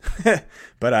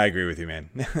 But I agree with you, man.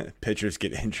 Pitchers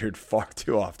get injured far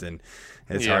too often.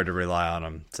 It's hard to rely on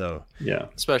them. So yeah,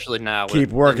 especially now. Keep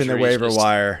working the waiver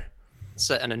wire.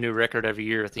 Setting a new record every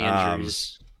year with the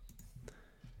injuries.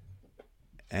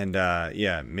 And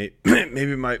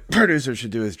maybe my producer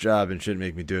should do his job and shouldn't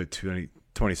make me do it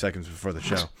 20 seconds before the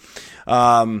show.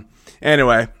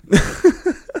 Anyway.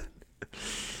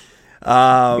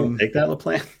 Take that,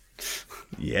 LaPlante.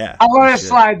 Yeah. I want to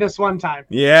slide this one time.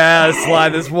 Yeah,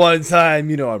 slide this one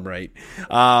time. I'm right.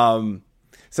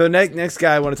 So next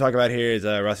guy I want to talk about here is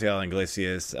Rafael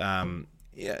Iglesias.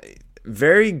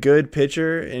 Very good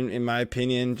pitcher in my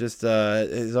opinion. Just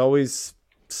is always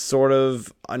sort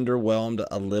of underwhelmed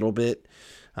a little bit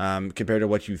compared to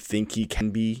what you think he can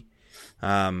be.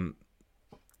 The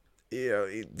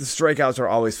strikeouts are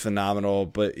always phenomenal,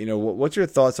 but what's your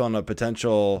thoughts on a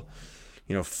potential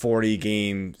 40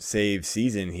 game save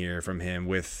season here from him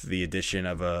with the addition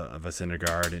of a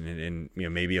Syndergaard and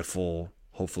maybe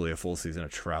hopefully a full season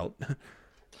of Trout?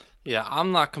 Yeah,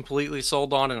 I'm not completely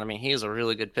sold on it. I mean, he's a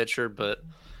really good pitcher, but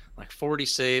like 40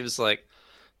 saves,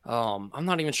 I'm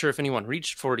not even sure if anyone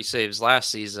reached 40 saves last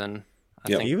season. I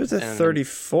think he was at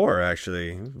 34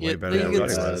 actually. Way better than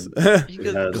what he was.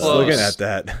 Just looking at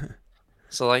that.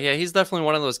 So he's definitely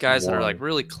one of those guys that are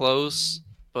really close,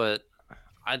 but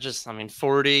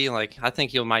 40, I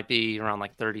think he might be around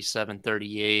 37,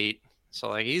 38.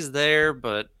 So he's there,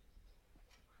 but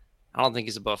I don't think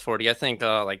he's above 40. I think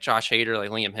Josh Hader,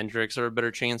 Liam Hendricks are a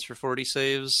better chance for 40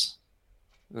 saves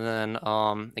than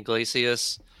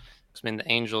Iglesias. I mean,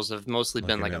 the Angels have mostly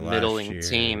been a middling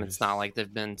team. It's not like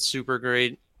they've been super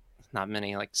great. Not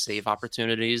many save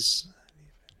opportunities.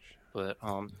 But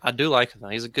I do like him.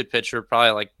 He's a good pitcher.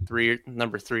 Probably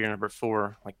number 3 or number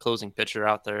 4, closing pitcher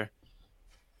out there.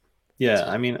 Yeah,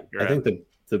 I mean, I think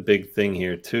the big thing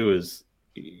here too is,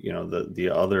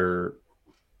 the other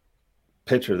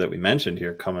pitcher that we mentioned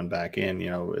here coming back in,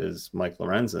 is Mike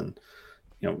Lorenzen.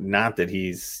 Not that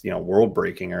he's, world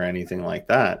breaking or anything like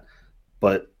that,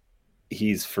 but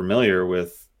he's familiar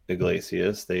with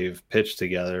Iglesias. They've pitched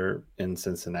together in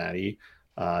Cincinnati.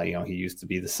 He used to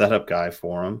be the setup guy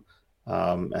for him.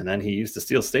 And then he used to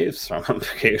steal saves from him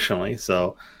occasionally.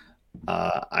 So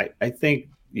I think,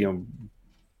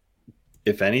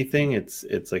 if anything,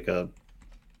 it's like a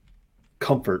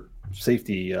comfort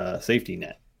safety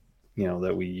net,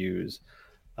 that we use.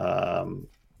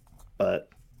 But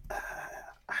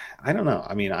I don't know.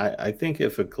 I mean, I think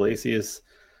if Iglesias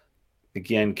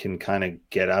again can kind of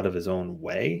get out of his own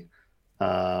way,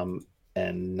 and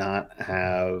not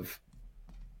have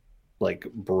like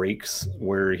breaks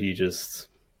where he just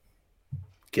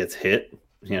gets hit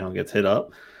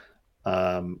up.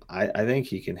 I think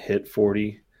he can hit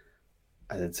 40.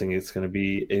 I think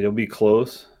it'll be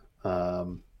close.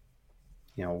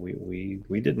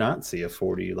 We did not see a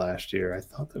 40 last year. I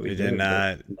thought that we did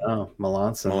not. No,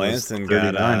 Melanson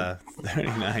got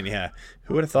 39. Yeah,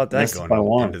 who would have thought that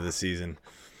going into the season?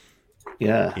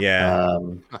 Yeah.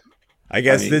 I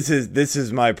guess this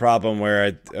is my problem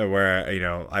where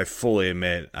I fully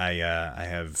admit I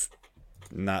have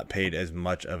not paid as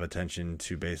much of attention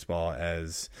to baseball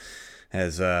as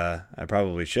I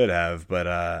probably should have, but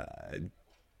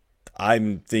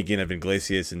I'm thinking of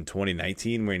Iglesias in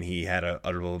 2019 when he had a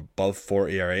above 4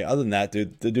 ERA. Other than that,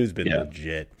 dude, the dude's been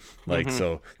legit.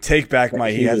 So take back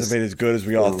he hasn't been as good as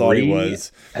we all thought he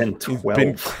was. And 12. He's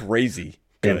been crazy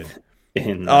good.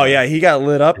 He got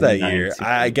lit up that year.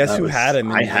 I guess who had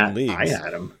him in leagues? I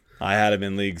had him. I had him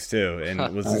in leagues too, and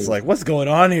it was just like, what's going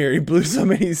on here? He blew so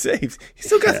many saves. He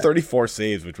still got 34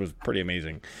 saves, which was pretty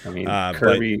amazing. I mean,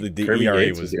 Kirby ERA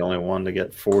Yates was the only one to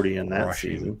get 40 in that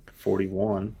season.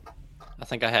 41. I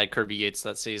think I had Kirby Yates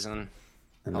that season.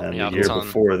 And then the year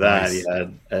before that, he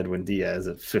had Edwin Diaz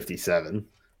at 57,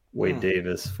 Wade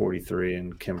Davis 43,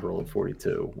 and Kimbrel at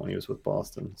 42 when he was with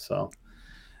Boston. So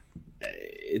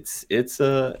it's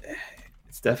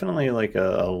definitely like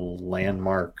a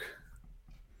landmark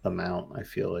amount. I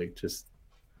feel like just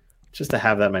to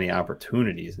have that many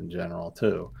opportunities in general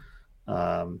too.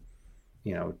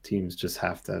 Teams just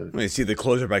have to. You see the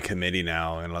closer by committee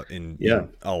now in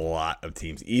a lot of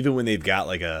teams, even when they've got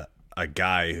like a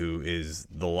guy who is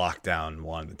the lockdown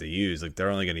one that they use, like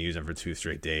they're only going to use him for 2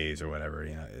 straight days or whatever,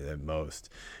 at most,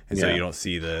 and so you don't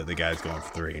see the guys going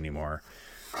for 3 anymore.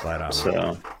 But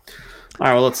all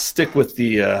right, well, let's stick with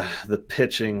the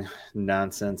pitching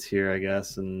nonsense here, I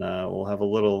guess, and we'll have a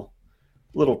little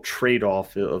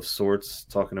trade-off of sorts,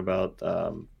 talking about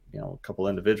a couple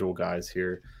individual guys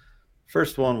here.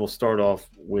 First one, we'll start off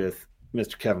with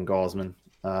Mr. Kevin Gausman,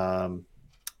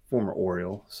 former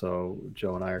Oriole. So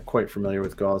Joe and I are quite familiar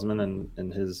with Gausman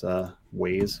and his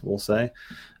ways, we'll say,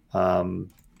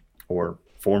 or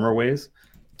former ways.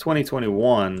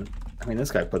 2021, I mean,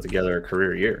 this guy put together a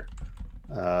career year.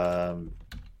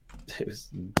 It was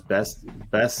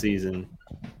best season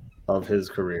of his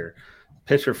career.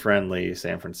 Pitcher friendly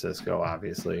San Francisco,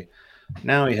 obviously.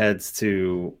 Now he heads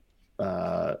to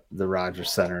the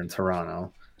Rogers Center in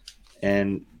Toronto,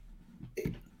 and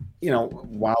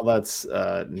while that's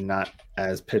not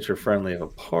as pitcher friendly of a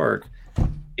park,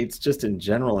 it's just in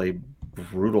general a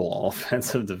brutal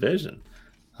offensive division.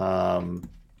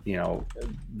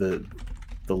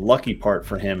 The lucky part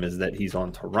for him is that he's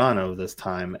on Toronto this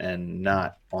time and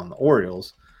not on the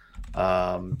Orioles.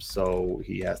 So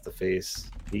he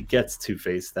gets to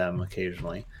face them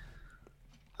occasionally.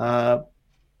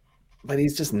 But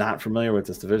he's just not familiar with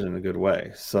this division in a good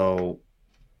way. So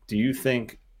do you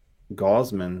think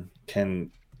Gausman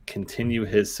can continue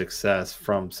his success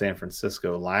from San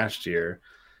Francisco last year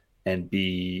and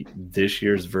be this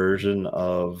year's version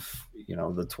of,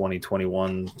 the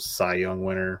 2021 Cy Young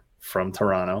winner from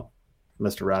Toronto,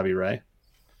 Mr. Robbie Ray?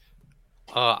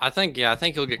 I think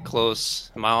he'll get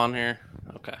close. Am I on here?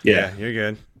 Okay. Yeah, you're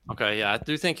good. Okay, yeah, I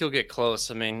do think he'll get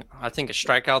close. I mean, I think his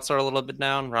strikeouts are a little bit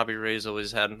down. Robbie Ray's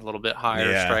always had a little bit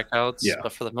higher strikeouts,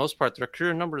 but for the most part, their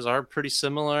career numbers are pretty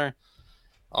similar.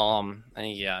 And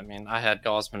I mean, I had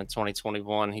Gausman in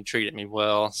 2021. He treated me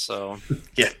well, so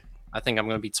I think I'm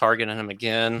going to be targeting him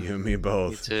again. You and me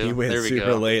both. Me too. He went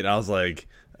super late, and I was like,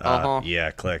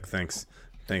 click. Thanks,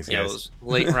 guys. Those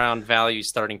late round value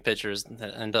starting pitchers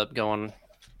that end up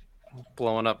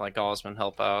blowing up like Gausman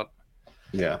help out.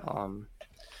 Yeah.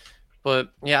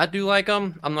 But yeah, I do like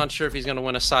him. I'm not sure if he's going to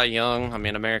win a Cy Young. I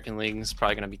mean, American League is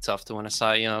probably going to be tough to win a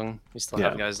Cy Young. We still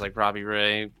have guys like Robbie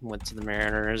Ray, went to the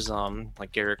Mariners,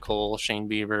 like Garrett Cole, Shane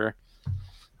Bieber,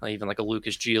 even like a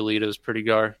Lucas Giolito is pretty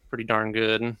darn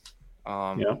good.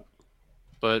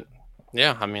 But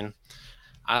yeah, I mean,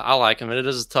 I like him. It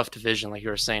is a tough division, like you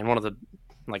were saying, one of the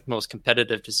most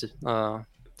competitive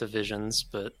divisions.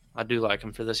 But I do like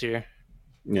him for this year.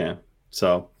 Yeah.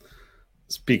 So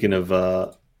speaking of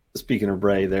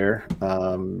Ray, there,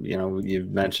 you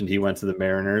mentioned he went to the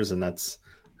Mariners, and that's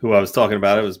who I was talking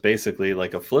about. It was basically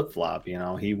like a flip flop.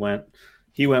 He went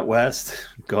west.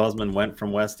 Gausman went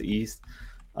from west to east.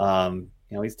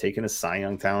 He's taking his Cy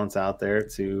Young talents out there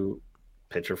to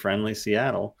pitcher friendly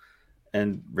Seattle,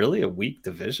 and really a weak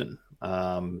division.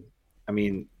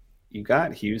 You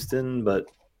got Houston, but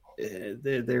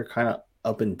they're kind of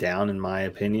up and down in my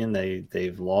opinion.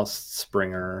 They've lost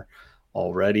Springer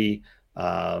already. They're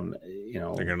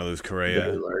going to lose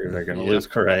Correa. They're going to lose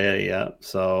Correa. Yeah.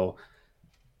 So,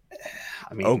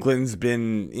 Oakland's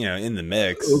been, in the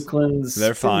mix.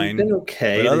 They're fine. Been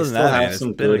okay. But other they than still that, have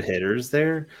some good hitters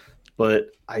there.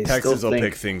 But Texas will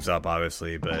pick things up,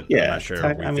 obviously. But I'm not sure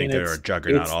we think they're a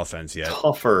juggernaut offense yet.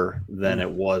 Tougher than it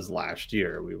was last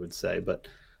year, we would say. But,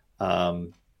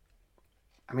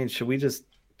 should we just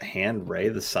hand Ray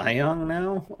the Cy Young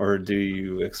now? Or do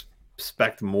you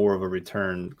expect more of a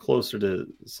return closer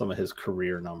to some of his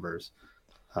career numbers,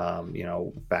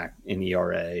 back in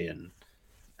ERA and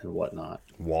whatnot?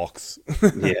 Walks.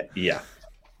 Yeah.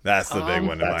 That's the big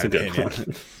one in my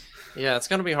opinion. Yeah, it's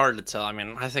going to be hard to tell.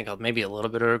 I think maybe a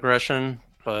little bit of regression,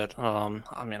 but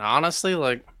honestly,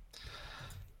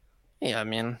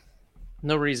 no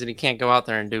reason he can't go out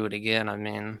there and do it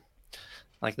again.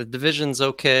 The division's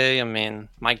okay.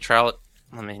 Mike Trout,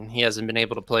 he hasn't been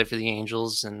able to play for the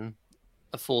Angels in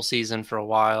a full season for a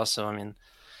while, so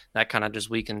that kind of just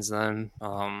weakens them.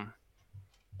 But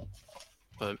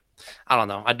I don't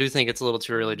know. I do think it's a little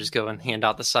too early to just go and hand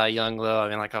out the Cy Young, though.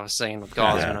 Like I was saying with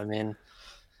Gausman,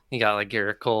 you got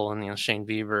Garrett Cole and Shane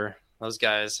Bieber. Those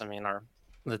guys, are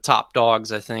the top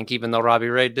dogs, I think, even though Robbie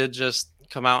Ray did just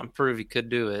come out and prove he could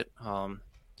do it.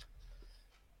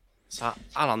 So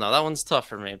I don't know. That one's tough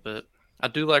for me, but I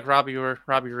do like Robbie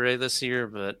Ray this year,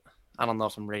 but I don't know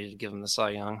if I'm ready to give him the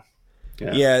Cy Young.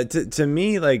 Yeah, to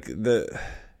me,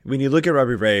 when you look at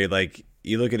Robbie Ray,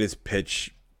 you look at his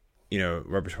pitch,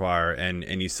 repertoire,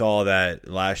 and you saw that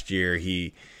last year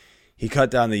he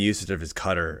cut down the usage of his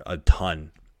cutter a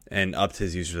ton and upped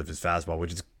his usage of his fastball,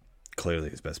 which is clearly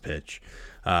his best pitch.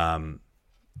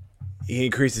 He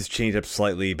increased his changeup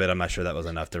slightly, but I'm not sure that was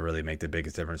enough to really make the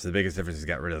biggest difference. The biggest difference is he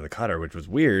got rid of the cutter, which was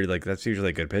weird. That's usually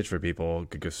a good pitch for people,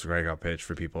 good strikeout pitch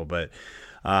for people. But,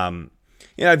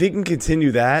 if he can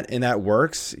continue that and that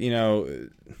works, we've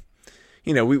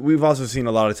also seen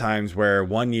a lot of times where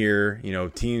 1 year,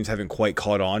 teams haven't quite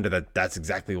caught on to that. That's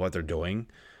exactly what they're doing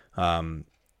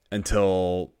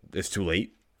until it's too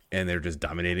late. And they're just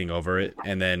dominating over it.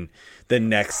 And then the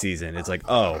next season, it's like,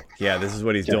 oh, yeah, this is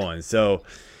what he's doing. So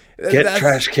get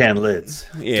trash can lids.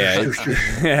 Yeah,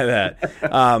 that.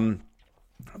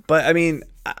 But,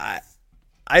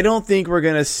 I don't think we're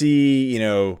going to see,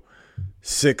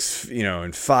 6,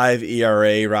 and 5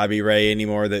 ERA Robbie Ray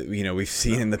anymore that, we've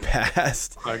seen in the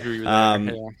past. I agree with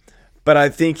that. Yeah. But I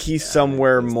think he's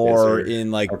somewhere more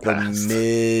in the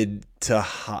mid to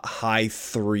high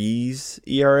 3s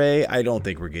ERA. I don't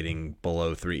think we're getting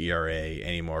below 3 ERA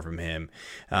anymore from him.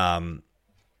 I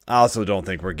also don't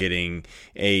think we're getting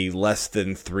a less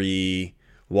than 3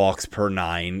 walks per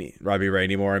 9 Robbie Ray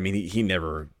anymore. He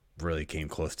never really came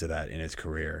close to that in his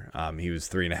career. He was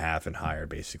 3.5 and higher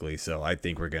basically. So I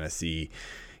think we're going to see,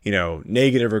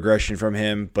 negative regression from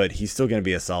him, but he's still going to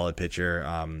be a solid pitcher.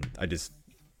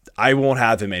 I won't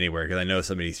have him anywhere because I know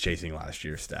somebody's chasing last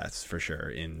year's stats for sure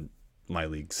in my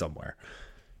league somewhere.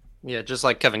 Yeah, just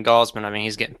like Kevin Gausman.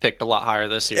 He's getting picked a lot higher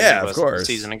this year than he was a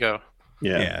season ago.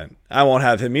 Yeah. I won't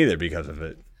have him either because of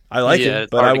it. I like him,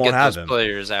 but I won't have him.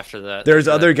 Players after that. There's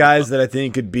other guys that I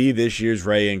think could be this year's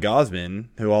Ray and Gausman,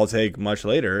 who I'll take much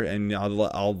later, and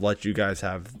I'll let you guys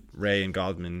have Ray and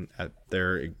Gausman at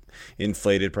their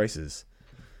inflated prices.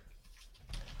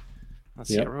 Let's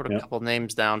see. I wrote a couple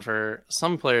names down for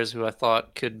some players who I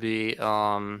thought could be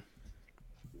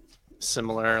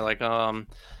similar.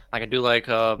 I do like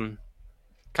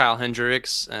Kyle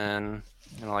Hendricks and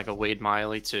a Wade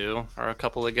Miley too, are a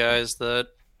couple of guys that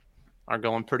are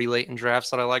going pretty late in drafts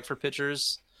that I like for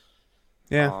pitchers.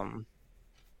 Yeah.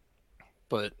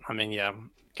 But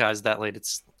guys that late,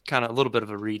 it's kind of a little bit of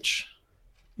a reach.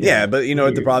 Yeah, but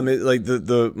what the problem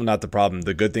is, not the problem.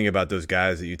 The good thing about those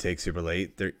guys that you take super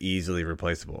late, they're easily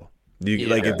replaceable.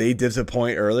 If they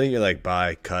disappoint early, you're like,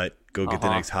 bye, cut, go get the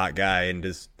next hot guy, and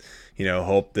just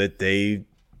hope that they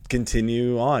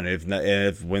continue on.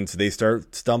 If once they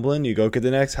start stumbling, you go get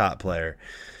the next hot player.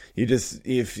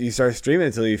 If you start streaming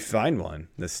until you find one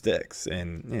that sticks,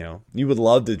 and you would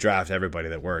love to draft everybody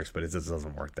that works, but it just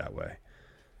doesn't work that way.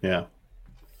 Yeah.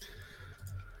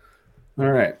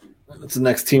 All right. What's the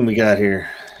next team we got here?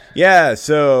 Yeah,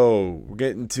 so we're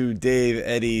getting to Dave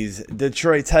Eddy's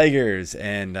Detroit Tigers,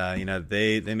 and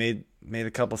they made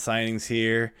a couple signings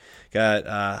here. Got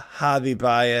Javi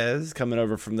Baez coming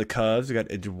over from the Cubs. We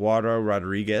got Eduardo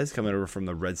Rodriguez coming over from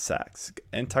the Red Sox,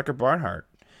 and Tucker Barnhart.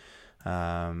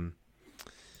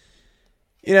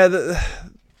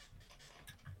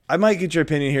 I might get your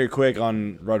opinion here quick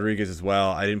on Rodriguez as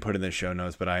well. I didn't put it in the show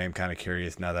notes, but I am kind of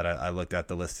curious now that I looked at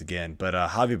the list again. But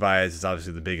Javi Baez is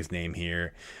obviously the biggest name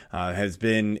here. Has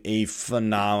been a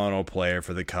phenomenal player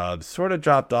for the Cubs. Sort of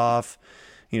dropped off,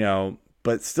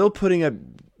 but still putting up,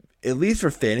 at least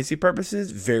for fantasy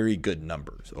purposes, very good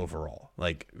numbers overall.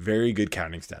 Like very good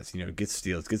counting stats. Gets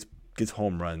steals, gets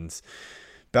home runs.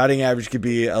 Batting average could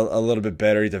be a little bit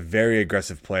better. He's a very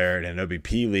aggressive player, and in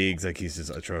OBP leagues, like he's just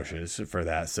atrocious for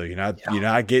that. So you're not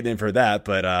getting in for that.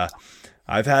 But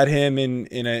I've had him in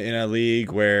a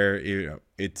league where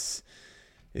it's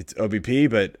OBP,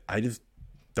 but I just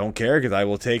don't care because I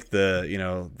will take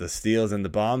the steals and the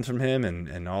bombs from him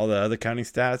and all the other counting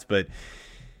stats. But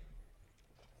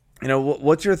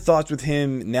what's your thoughts with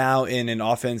him now in an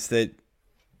offense that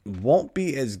won't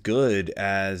be as good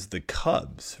as the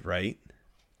Cubs, right?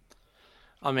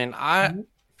 I mean, I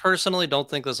personally don't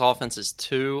think this offense is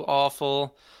too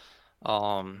awful.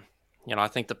 I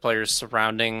think the players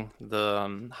surrounding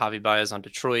the Javi Baez on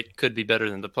Detroit could be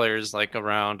better than the players like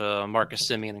around Marcus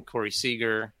Semien and Corey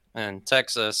Seager in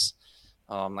Texas.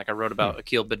 Like I wrote about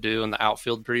Akil Baddoo in the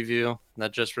outfield preview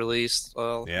that just released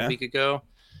a week ago.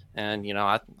 And,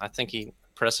 I think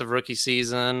impressive rookie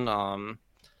season.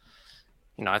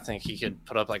 I think he could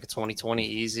put up like a 2020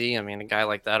 easy. I mean, a guy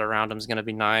like that around him is going to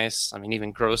be nice. I mean,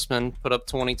 even Grossman put up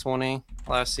 2020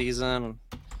 last season.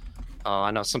 I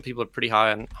know some people are pretty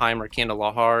high on Heimer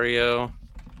Candelario.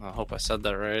 I hope I said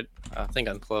that right. I think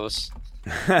I'm close.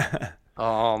 Dave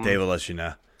will let you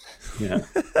know. Yeah.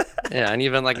 Yeah, and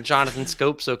even like Jonathan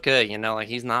Scope's okay. Like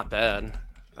he's not bad.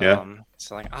 Yeah.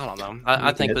 So like I don't know.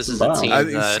 I think this is a team. I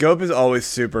think Scope is always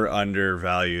super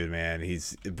undervalued, man.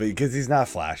 Because he's not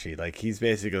flashy. Like he's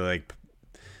basically like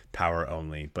power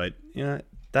only, but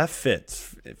that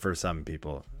fits for some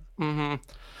people. Mm-hmm.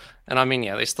 And I mean,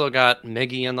 they still got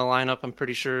Miggy in the lineup. I'm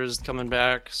pretty sure is coming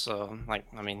back. So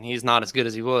he's not as good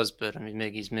as he was, but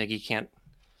Miggy's Miggy, can't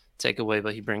take away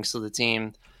what he brings to the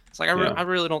team. It's like I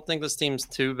really don't think this team's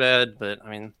too bad, but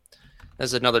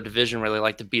there's another division where they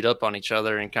like to beat up on each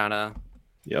other and kind of.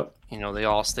 Yep. They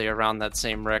all stay around that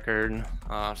same record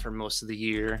for most of the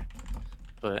year.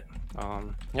 But,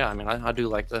 I do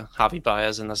like the Javi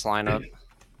Baez in this lineup.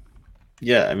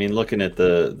 Yeah, looking at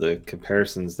the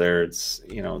comparisons there, it's,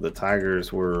 the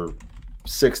Tigers were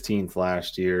 16th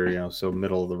last year, so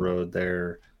middle of the road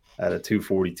there at a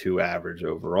 242 average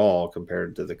overall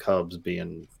compared to the Cubs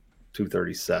being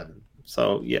 237.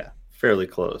 So, yeah, fairly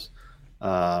close.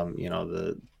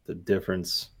 The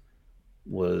difference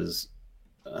was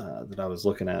that I was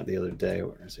looking at the other day.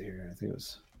 Where is it here? I think it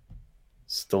was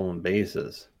stolen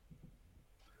bases.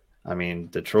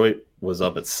 Detroit was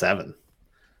up at 7,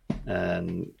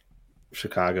 and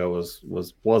Chicago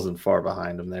wasn't far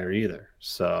behind them there either.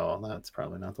 So that's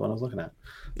probably not the one I was looking at.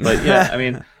 But yeah,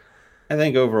 I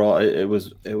think overall it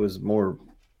was more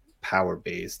power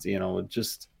based.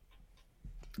 Just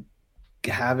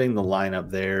having the lineup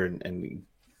there and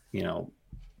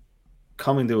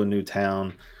coming to a new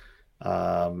town.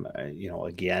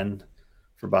 Again,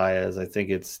 for Baez, I think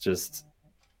it's just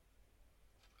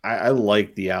I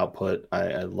like the output.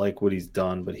 I like what he's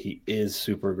done, but he is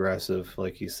super aggressive,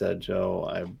 like you said,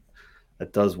 Joe.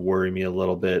 That does worry me a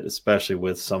little bit, especially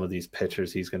with some of these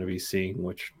pitchers he's going to be seeing,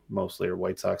 which mostly are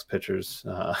White Sox pitchers,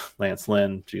 Lance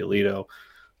Lynn, Giolito.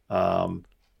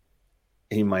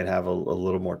 He might have a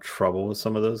little more trouble with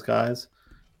some of those guys.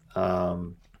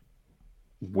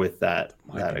 With that,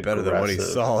 might be better than what he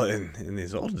saw in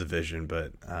his old division,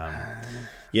 but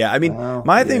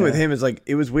my thing with him is like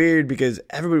it was weird because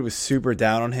everybody was super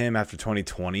down on him after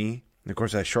 2020. And of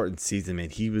course, that shortened season,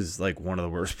 man, he was like one of the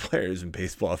worst players in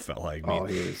baseball. It felt like, man,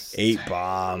 8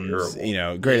 bombs.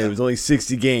 Terrible. Granted, it was only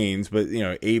 60 games, but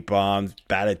 8 bombs,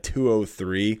 batted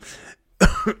 203.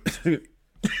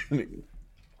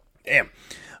 Damn.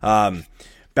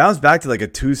 Bounced back to like a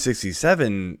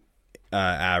 267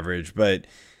 average, but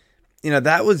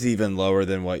that was even lower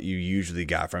than what you usually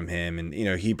got from him. And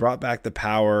he brought back the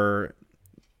power,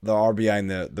 the RBI,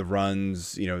 and the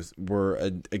runs were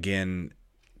again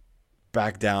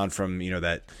back down from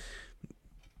that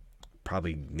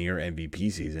probably near MVP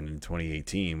season in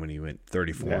 2018 when he went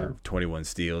 34 21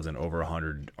 steals and over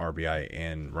 100 RBI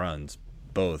and runs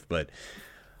both. But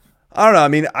I don't know. I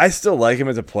mean, I still like him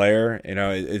as a player. You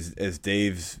know, as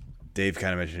Dave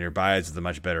kind of mentioned here, Baez is a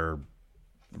much better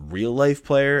real life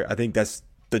player. I think that's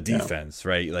the defense,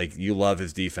 right? Like you love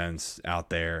his defense out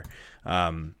there,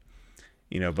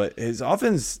 you know. But his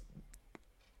offense,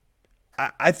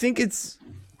 I think it's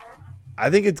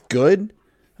good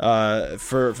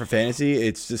for fantasy.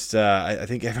 It's just I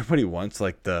think everybody wants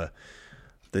like the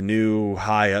new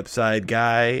high upside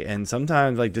guy, and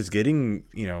sometimes like just getting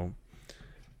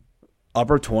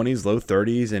upper 20s, low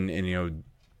 30s, and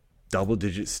double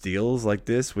digit steals like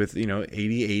this with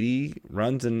 80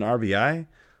 runs and RBI,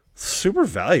 super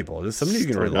valuable. Just somebody you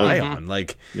can rely on.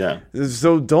 Like,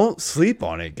 so don't sleep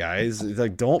on it, guys. It's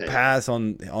like don't pass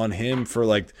on him for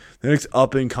like the next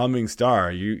up and coming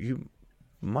star. You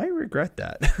might regret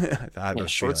that.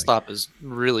 Shortstop is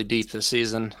really deep this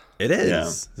season. It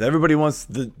is. Yeah. Everybody wants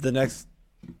the next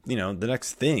the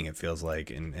next thing, it feels like,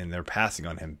 and they're passing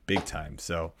on him big time.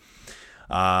 So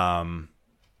all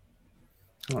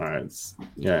right.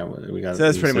 We got. So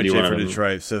that's pretty much it for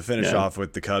Detroit. So finish off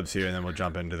with the Cubs here, and then we'll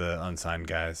jump into the unsigned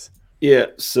guys. Yeah.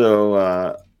 So,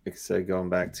 like I said, going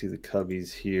back to the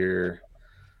Cubbies here.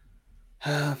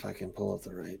 If I can pull up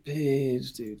the right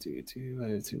page. I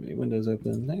have too many windows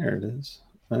open. There it is.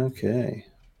 Okay.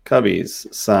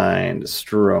 Cubbies signed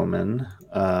Stroman.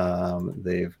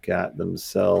 They've got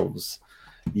themselves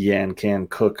Yankan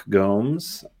Cook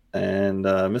Gomes and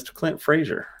Mr. Clint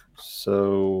Frazier.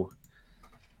 So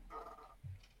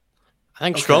I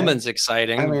think Stroman's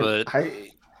exciting, but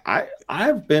I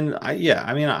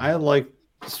like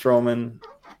Stroman.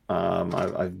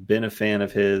 I've been a fan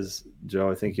of his.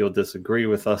 Joe, I think you'll disagree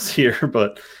with us here,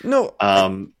 but no,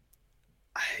 I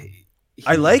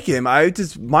like him.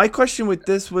 My question with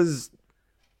this was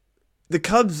the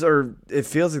Cubs it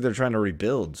feels like they're trying to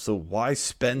rebuild. So why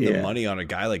spend the money on a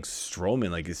guy like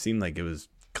Stroman? Like it seemed like it was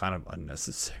kind of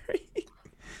unnecessary.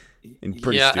 And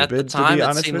pretty stupid, at the time,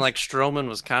 it seemed like Stroman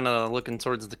was kind of looking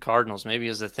towards the Cardinals. Maybe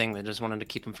as a thing, they just wanted to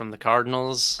keep him from the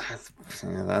Cardinals.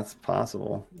 That's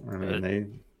possible. I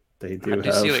mean, they do. I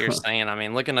do see what you're saying. I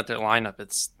mean, looking at their lineup,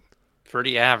 it's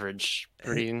pretty average,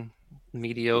 pretty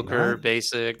mediocre,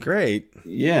 basic. Great.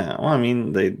 Yeah. Well, I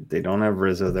mean, they don't have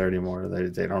Rizzo there anymore.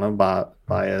 They don't have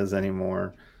Baez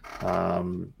anymore.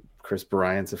 Chris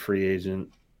Bryant's a free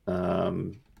agent.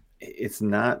 It's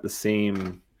not the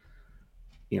same.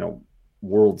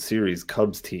 World Series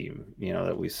Cubs team,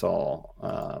 that we saw,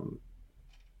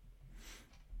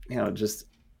 just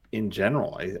in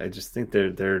general, I just think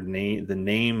the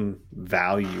name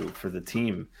value for the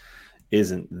team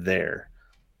isn't there.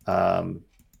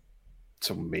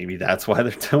 So maybe that's why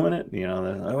they're doing it.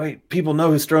 Like, wait, people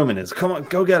know who Stroman is. Come on,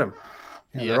 go get him.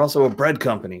 They're also a bread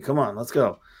company. Come on, let's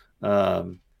go.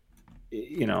 And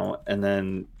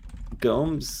then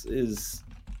Gomes is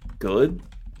good,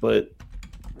 but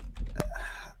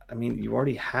I mean, you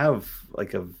already have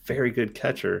like a very good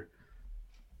catcher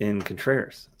in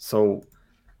Contreras. So,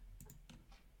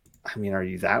 I mean, are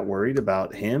you that worried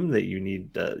about him that you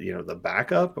need the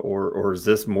backup, or is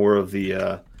this more of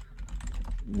the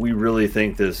we really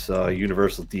think this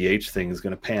universal DH thing is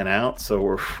going to pan out, so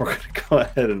we're going to go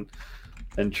ahead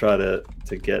and try to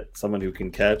get someone who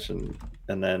can catch and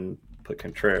then put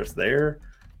Contreras there.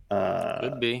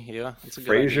 Could be, yeah. That's a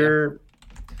Frazier. good idea.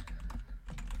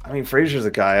 I mean, Frazier's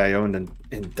a guy I owned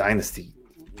in Dynasty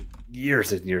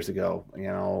years and years ago,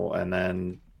 and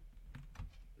then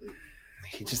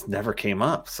he just never came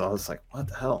up. So I was like, what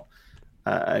the hell?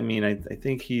 I mean, I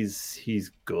think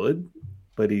he's good,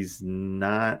 but he's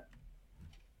not.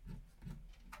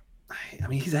 I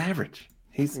mean, he's average.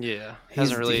 He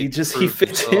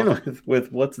fits in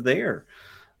with what's there.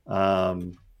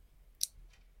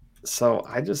 So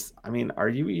I mean, are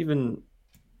you even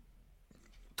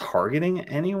targeting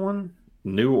anyone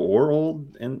new or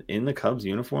old in the Cubs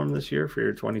uniform this year for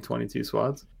your 2022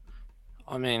 squads?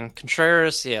 I mean,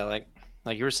 Contreras, like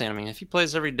you were saying, I mean, if he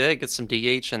plays every day, gets some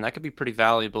DH, and that could be pretty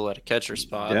valuable at a catcher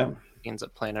spot. Yeah. He ends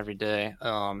up playing every day.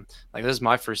 Like this is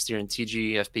my first year in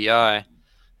TG FBI,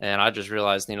 and I just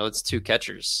realized, it's two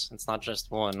catchers. It's not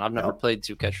just one. I've never played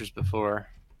two catchers before.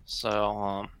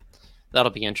 So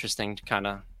that'll be interesting to kind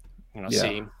of,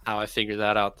 see how I figure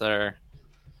that out there.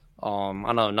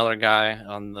 I know another guy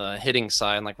on the hitting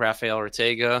side, like Rafael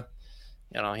Ortega.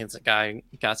 He's a guy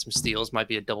got some steals, might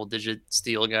be a double-digit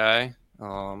steal guy.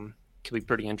 Could be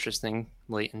pretty interesting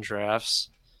late in drafts.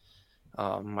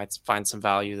 Might find some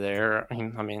value there.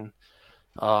 I mean,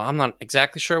 I'm not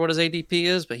exactly sure what his ADP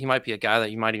is, but he might be a guy that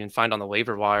you might even find on the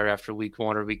waiver wire after week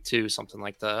 1 or week 2, something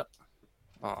like that.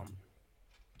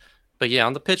 But yeah,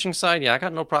 on the pitching side, I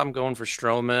got no problem going for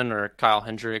Stroman or Kyle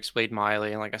Hendricks, Wade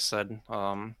Miley. And like I said,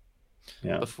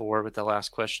 before with the last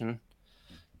question.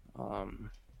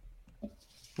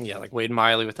 Yeah, like Wade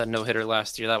Miley with that no-hitter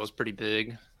last year, that was pretty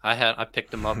big. I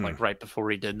picked him up like right before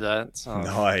he did that. So.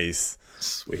 Nice.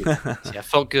 Sweet. So, yeah,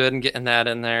 felt good in getting that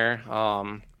in there.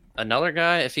 Another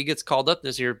guy, if he gets called up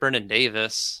this year, Brennan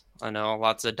Davis. I know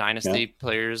lots of dynasty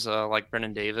players like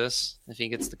Brennan Davis if he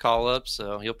gets the call up,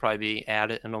 so he'll probably be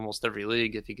added in almost every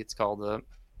league if he gets called up.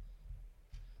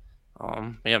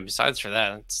 Yeah, besides for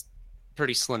that, it's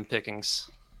pretty slim pickings.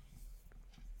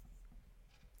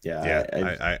 Yeah,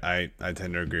 I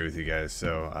tend to agree with you guys.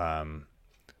 So I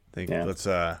think let's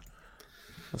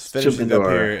finish it up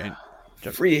here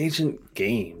and free agent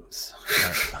games.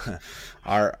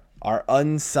 our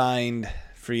unsigned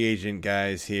free agent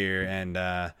guys here, and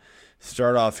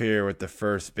start off here with the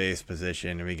first base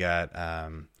position. We got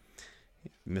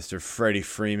Mr. Freddie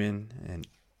Freeman and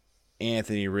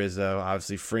Anthony Rizzo.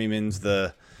 Obviously, Freeman's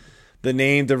the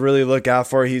name to really look out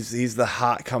for. He's the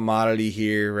hot commodity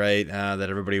here, right? That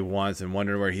everybody wants and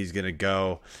wondering where he's gonna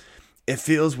go. It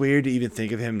feels weird to even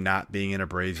think of him not being in a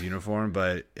Braves uniform,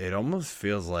 but it almost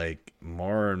feels like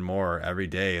more and more every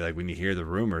day, like when you hear the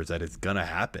rumors that it's gonna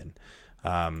happen.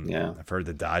 I've heard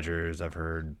the Dodgers.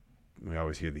 We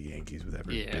always hear the Yankees with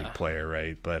every big player,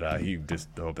 right? But you just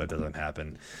hope that doesn't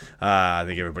happen. I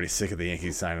think everybody's sick of the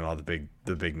Yankees signing all the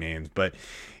big names. But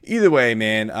either way,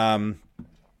 man,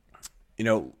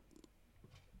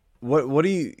 what do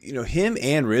you him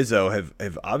and Rizzo have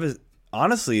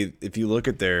honestly, if you look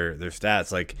at their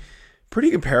stats, like pretty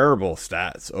comparable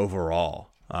stats overall,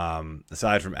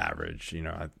 aside from average,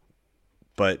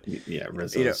 but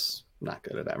Rizzo's not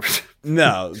good at average.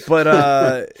 No, but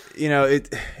Rizzo's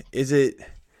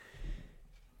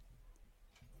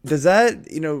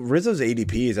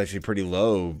ADP is actually pretty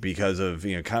low because of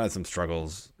kind of some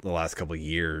struggles the last couple of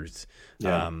years.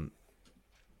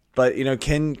 But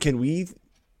can we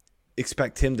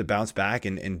expect him to bounce back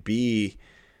and be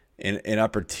an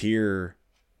upper tier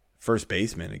first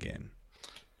baseman again?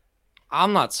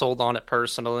 I'm not sold on it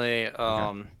personally.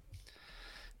 And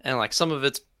like some of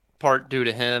it's part due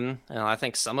to him, and I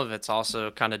think some of it's also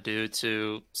kind of due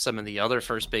to some of the other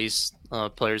first base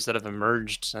players that have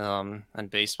emerged in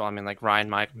baseball. I mean, like Ryan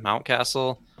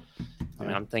Mountcastle. I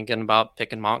mean, I'm thinking about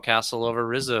picking Mountcastle over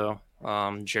Rizzo.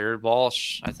 Jared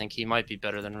Walsh, I think he might be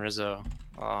better than Rizzo.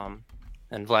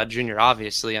 And Vlad Jr.,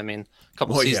 obviously. I mean, a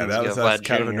couple seasons ago, Vlad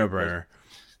kind Jr. of a no-brainer.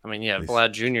 I mean,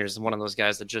 Vlad Jr. is one of those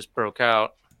guys that just broke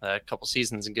out a couple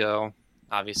seasons ago.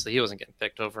 Obviously, he wasn't getting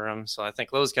picked over him. So I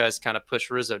think those guys kind of push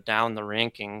Rizzo down the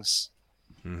rankings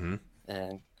and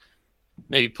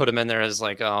maybe put him in there as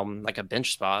like a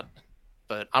bench spot.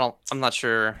 But I'm not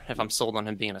sure if I'm sold on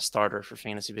him being a starter for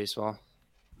fantasy baseball.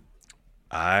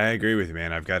 I agree with you,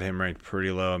 man. I've got him ranked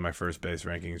pretty low in my first base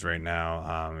rankings right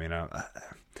now.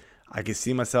 I can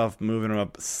see myself moving him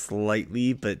up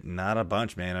slightly, but not a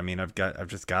bunch, man. I mean, I've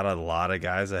just got a lot of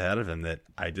guys ahead of him that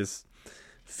I just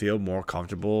feel more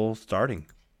comfortable starting.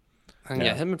 And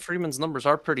him and Freeman's numbers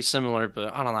are pretty similar,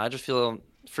 but I don't know. I just feel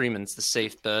Freeman's the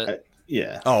safe bet.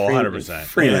 Oh, 100%.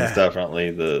 Freeman's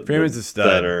definitely Freeman's a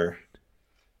stud.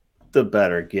 The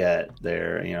better get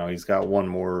there. He's got one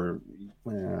more,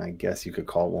 I guess you could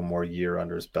call it one more year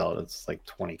under his belt. It's like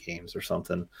 20 games or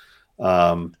something.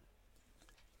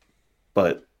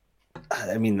 But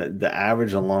I mean, the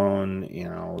average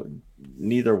alone,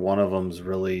 neither one of them's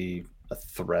really a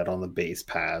threat on the base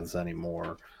paths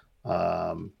anymore.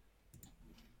 The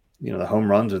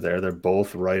home runs are there. They're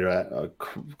both right at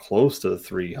close to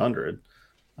 300.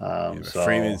 So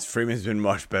Freeman's been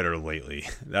much better lately.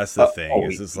 That's the thing.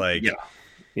 It's just like,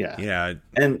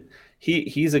 and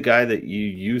he's a guy that you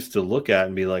used to look at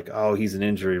and be like, oh, he's an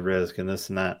injury risk and this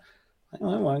and that.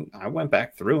 I went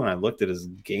back through and I looked at his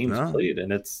games played,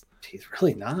 and he's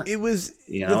really not. It was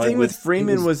the thing with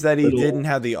Freeman was that he didn't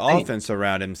have the offense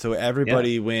around him, so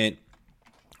everybody went,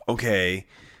 okay,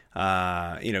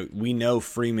 we know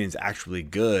Freeman's actually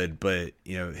good, but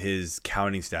his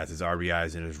counting stats, his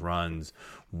RBIs and his runs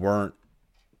weren't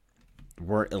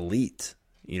elite,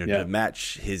 to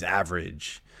match his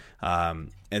average. And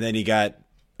then he got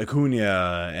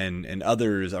Acuna and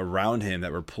others around him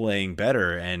that were playing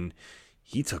better, and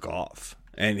he took off.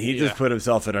 And he just put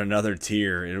himself in another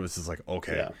tier, and it was just like,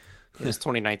 okay. His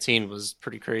 2019 was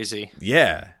pretty crazy.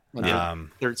 Yeah.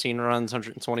 13 runs,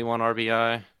 121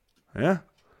 RBI. Yeah.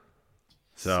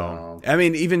 So, I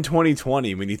mean, even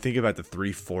 2020, when you think about the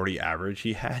 340 average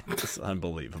he had, it's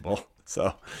unbelievable.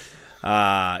 So,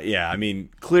 I mean,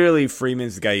 clearly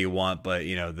Freeman's the guy you want, but,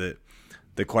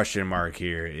 the question mark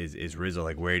here is Rizzo.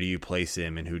 Like, where do you place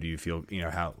him, and who do you feel,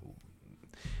 how...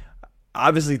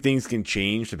 Obviously, things can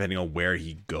change depending on where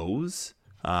he goes.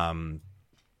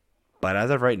 But as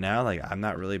of right now, like I'm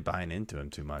not really buying into him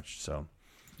too much. So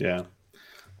yeah.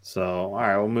 So all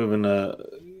right, we'll move in a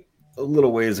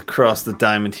little ways across the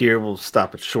diamond here. We'll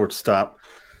stop at shortstop.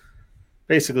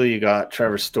 Basically, you got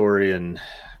Trevor Story and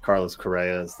Carlos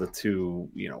Correa as the two,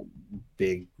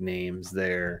 big names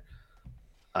there.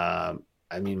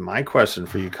 I mean, my question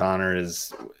for you, Connor,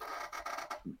 is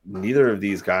neither of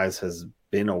these guys has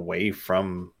been away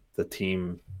from the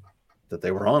team that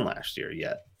they were on last year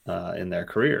yet in their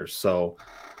careers. So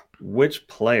which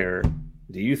player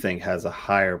do you think has a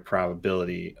higher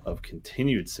probability of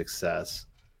continued success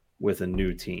with a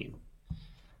new team?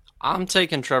 I'm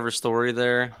taking Trevor Story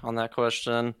there on that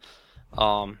question.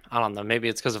 I don't know. Maybe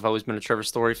it's because I've always been a Trevor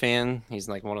Story fan. He's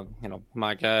like one of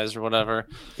my guys or whatever.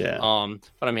 Yeah.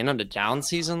 But I mean, on the down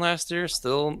season last year,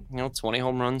 still 20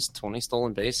 home runs, 20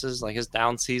 stolen bases. Like his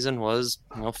down season was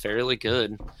fairly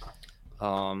good.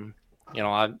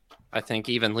 I think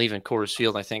even leaving Coors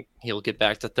Field, I think he'll get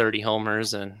back to 30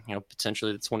 homers and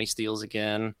potentially the 20 steals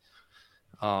again.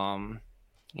 And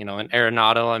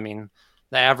Arenado, I mean,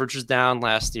 the average was down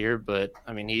last year, but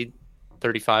I mean he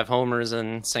 35 homers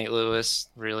in St. Louis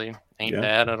really ain't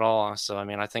bad at all. So, I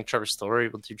mean, I think Trevor Story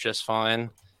will do just fine.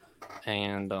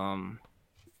 And, I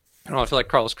feel like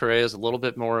Carlos Correa is a little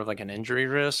bit more of like an injury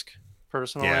risk,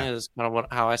 personally, is kind of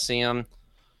how I see him.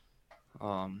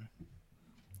 So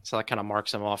that kind of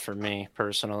marks him off for me,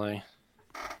 personally.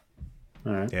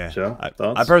 All right. Yeah. Joe, I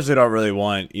personally don't really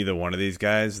want either one of these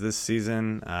guys this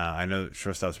season. I know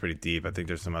shortstop's pretty deep. I think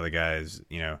there's some other guys,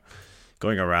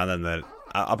 going around them that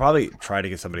I'll probably try to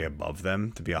get somebody above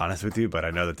them, to be honest with you, but I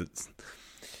know that it's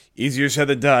easier said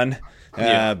than done.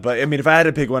 But, I mean, if I had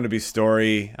to pick one to be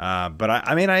Story, but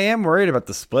I mean, I am worried about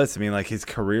the splits. I mean, like his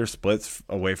career splits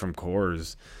away from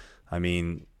Coors. I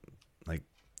mean, like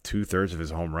 2/3 of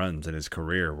his home runs in his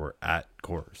career were at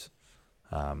Coors.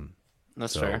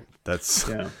 That's fair. That's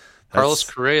Carlos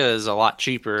Correa is a lot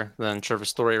cheaper than Trevor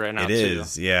Story right now. It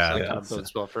is, yeah. So that kind of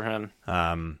bodes well for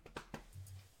him.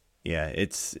 Yeah,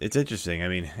 it's interesting. I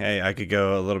mean, hey, I could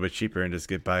go a little bit cheaper and just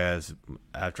get by as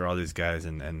after all these guys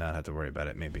and not have to worry about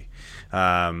it, maybe.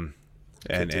 And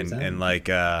like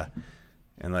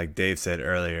Dave said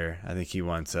earlier, I think he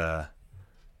wants is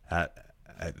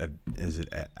it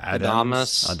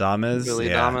Adames? Billy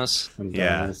Adames.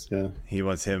 Yeah. He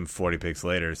wants him 40 picks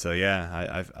later. So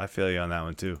yeah, I feel you on that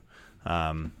one too.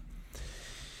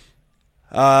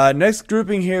 Next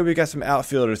grouping here, we got some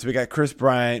outfielders. So we got Chris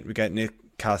Bryant, we got Nick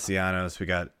Castellanos, we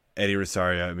got Eddie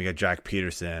Rosario, and we got Jack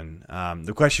Peterson.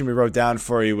 The question we wrote down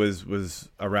for you was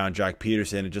around Jack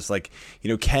Peterson, and just like,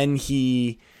 can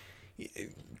he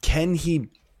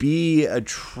be a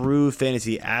true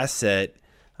fantasy asset?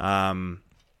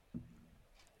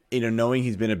 Knowing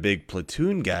he's been a big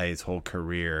platoon guy his whole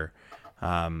career.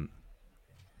 And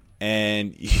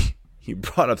he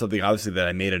brought up something obviously that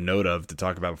I made a note of to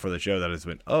talk about before the show that I just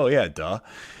went, oh yeah, duh.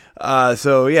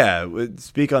 So yeah,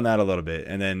 speak on that a little bit,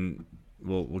 and then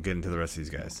we'll get into the rest of these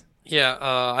guys. Yeah,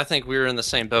 I think we were in the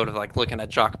same boat of like looking at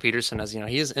Jock Peterson as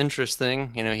he is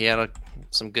interesting. He had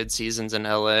some good seasons in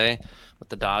LA with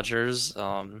the Dodgers,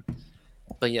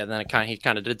 but yeah, then he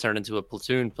kind of did turn into a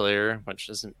platoon player, which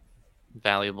isn't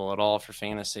valuable at all for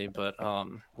fantasy. But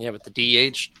with the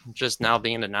DH just now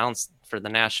being announced for the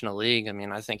National League, I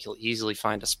mean, I think he'll easily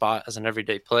find a spot as an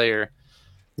everyday player.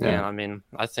 Yeah, I mean,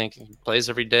 I think he plays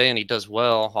every day and he does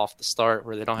well off the start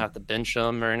where they don't have to bench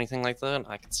him or anything like that.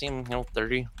 I could see him,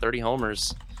 30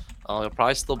 homers. He'll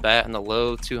probably still bat in the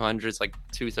low 200s, like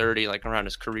 230, like around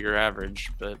his career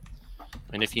average. But,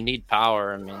 I mean, if you need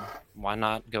power, I mean, why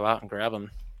not go out and grab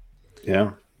him?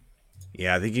 Yeah.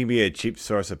 Yeah, I think he can be a cheap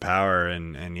source of power.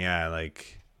 And yeah,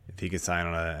 like if he could sign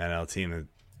on an NL team that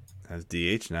has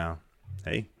DH now,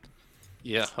 hey.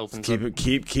 Yeah,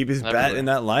 keep his bat in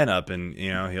that lineup, and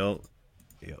he'll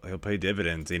pay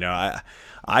dividends.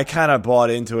 I kind of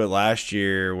bought into it last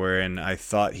year, wherein I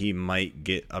thought he might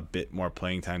get a bit more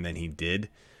playing time than he did,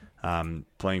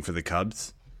 playing for the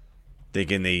Cubs,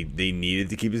 thinking they needed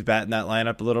to keep his bat in that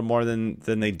lineup a little more than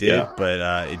they did,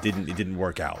 but it didn't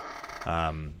work out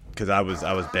because I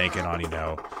was banking on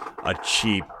a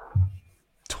cheap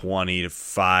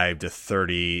 25 to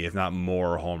 30, if not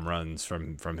more, home runs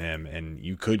from him, and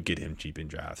you could get him cheap in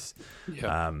drafts.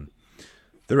 Yeah.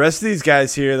 The rest of these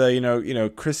guys here, though,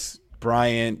 Chris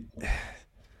Bryant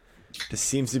just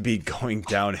seems to be going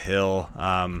downhill,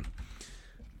 and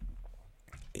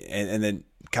then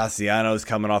Castellanos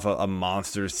coming off a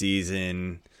monster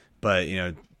season, but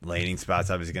laning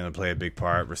spot's obviously going to play a big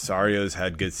part. Rosario's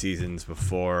had good seasons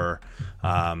before.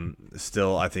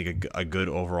 Still, I think a good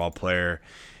overall player.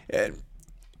 And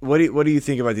what do you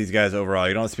think about these guys overall?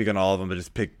 You don't speak on all of them, but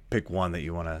just pick one that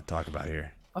you want to talk about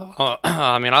here.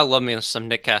 I mean, I love me some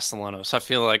Nick Castellanos. I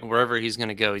feel like wherever he's going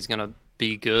to go, he's going to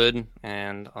be good,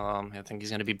 and I think he's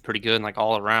going to be pretty good, like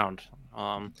all around.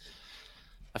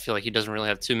 I feel like he doesn't really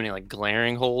have too many like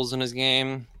glaring holes in his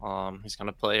game. He's going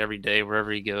to play every day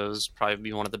wherever he goes. Probably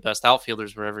be one of the best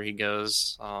outfielders wherever he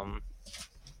goes. I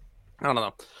don't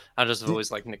know. I just have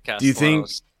always liked Nick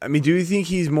Castellanos. Do you think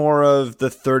he's more of the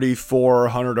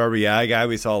 3,400 RBI guy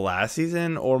we saw last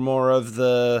season, or more of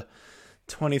the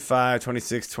 25,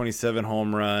 26, 27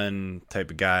 home run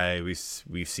type of guy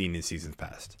we've seen in seasons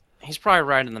past? He's probably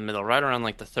right in the middle, right around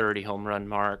like the 30 home run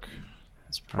mark.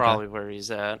 That's probably where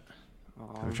he's at.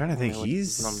 I'm trying to think.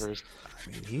 He's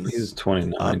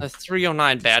 29. A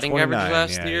 309 batting average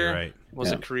last year right.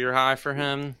 was a career high for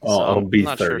him. Oh, so it'll be I'm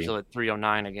not 30. sure if he'll hit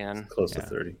 309 again. Close to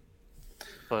 30.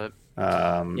 But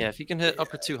yeah, if you can hit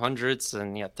upper 200s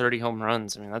and 30 home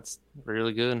runs, I mean that's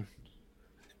really good.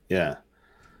 Yeah,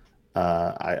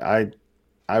 I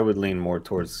would lean more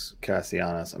towards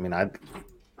Castellanos. I mean,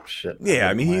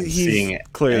 he's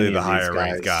clearly the higher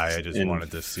ranked guy. I just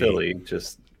wanted to see Philly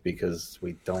just because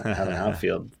we don't have an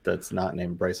outfield that's not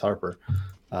named Bryce Harper,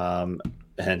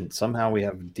 and somehow we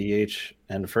have DH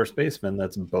and first baseman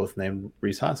that's both named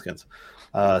Rhys Hoskins.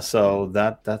 So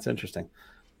that's interesting,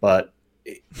 but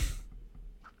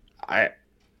I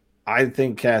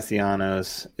think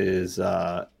Castellanos is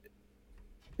the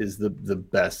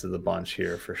best of the bunch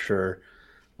here for sure.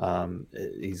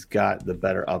 He's got the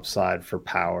better upside for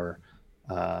power.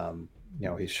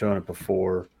 He's shown it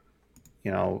before.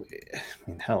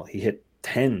 Hell, he hit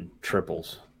 10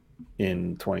 triples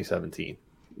in 2017,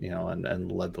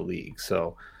 and led the league.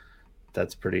 So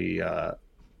that's pretty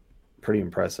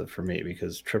impressive for me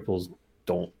because triples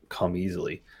don't come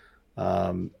easily.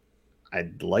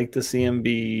 I'd like to see him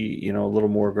be, a little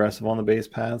more aggressive on the base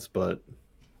paths, but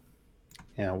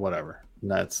whatever.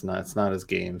 It's not his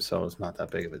game, so it's not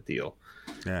that big of a deal.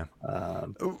 Yeah.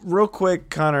 Real quick,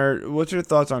 Connor, what's your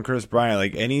thoughts on Chris Bryant?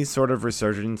 Like any sort of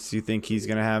resurgence you think he's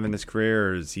going to have in his career,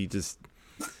 or is he just?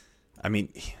 I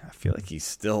feel like he's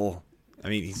still.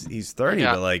 He's 30,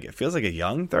 but like it feels like a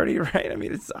young 30,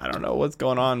 right? I don't know what's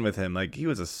going on with him. Like he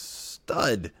was a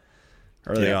stud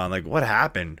early on. Like what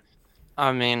happened?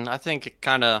 I think it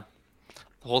kind of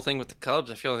the whole thing with the Cubs.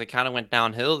 I feel like it kind of went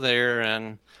downhill there,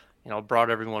 and brought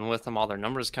everyone with them. All their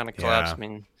numbers kind of collapsed.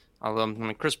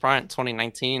 Chris Bryant,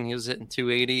 2019, he was hitting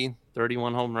 280,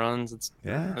 31 home runs. It's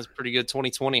pretty good.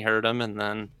 2020 hurt him, and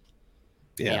then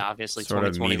obviously sort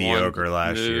of mediocre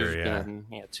last year. And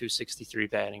 263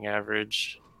 batting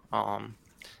average.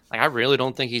 I really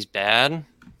don't think he's bad.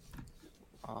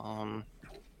 I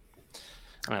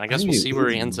guess we'll see where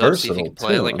he ends up. See if he can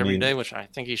play every day, which I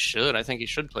think he should. I think he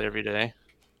should play every day.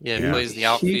 Yeah, he plays the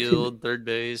outfield, third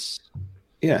base.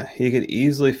 Yeah, he could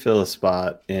easily fill a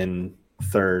spot in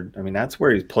third. That's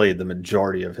where he's played the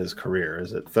majority of his career,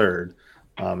 is at third,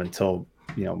 until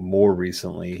more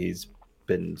recently he's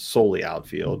been solely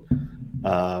outfield.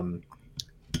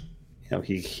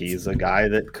 He's a guy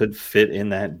that could fit in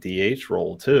that DH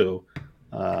role too.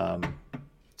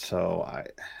 So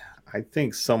I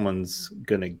think someone's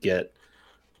gonna get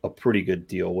a pretty good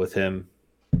deal with him.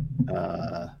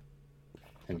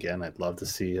 Again, I'd love to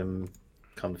see him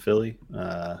come to Philly.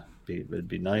 It'd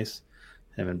be nice.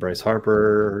 Him and Bryce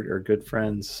Harper are good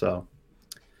friends, so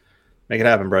make it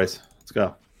happen, Bryce. Let's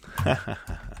go.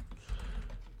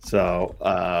 So,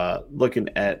 looking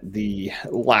at the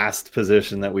last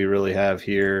position that we really have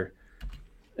here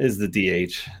is the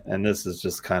DH, and this is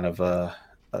just kind of a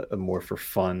more for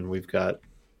fun. We've got,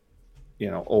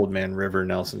 Old Man River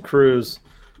Nelson Cruz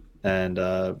and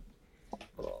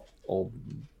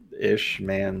Old-ish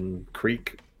Man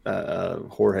Creek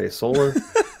Jorge Soler.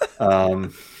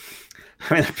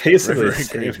 Basically River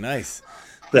Creek, nice.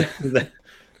 They're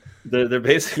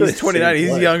basically he's 29.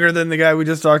 He's younger than the guy we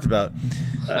just talked about.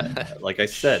 Like I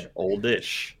said,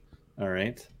 oldish. All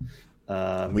right.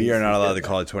 We are not allowed to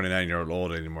call a 29-year-old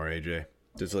old anymore, AJ.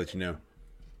 Just to let you know.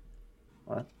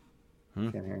 What?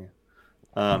 Can't hear you.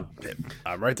 I'm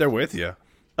right there with you.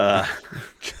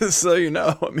 Just so you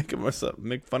know, I'm make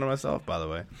fun of myself, by the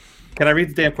way. Can I read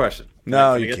the damn question?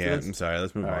 No, you can't. I'm sorry.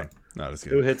 Let's move on. Right. No, that's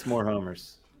good. Who hits more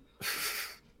homers?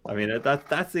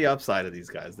 That's the upside of these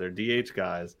guys. They're DH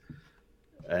guys.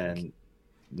 And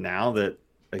now that,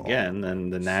 again,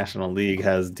 and the National League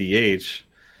has DH,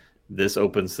 this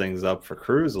opens things up for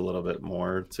Cruz a little bit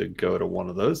more to go to one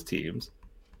of those teams.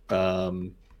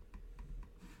 Who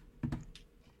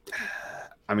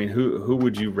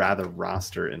would you rather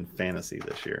roster in fantasy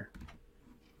this year?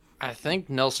 I think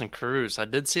Nelson Cruz. I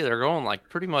did see they're going like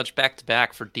pretty much back to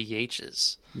back for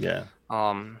DHs. Yeah.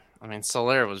 I mean,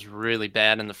 Soler was really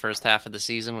bad in the first half of the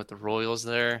season with the Royals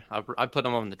there. I put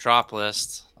him on the drop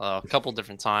list a couple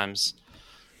different times.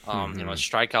 His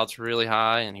strikeouts were really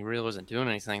high, and he really wasn't doing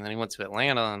anything. Then he went to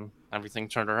Atlanta, and everything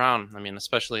turned around. I mean,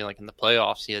 especially like in the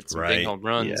playoffs, he had some big home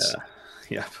runs.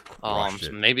 Yeah.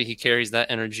 So maybe he carries that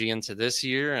energy into this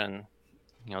year, and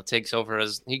takes over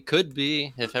as he could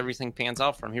be if everything pans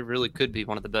out for him. He really could be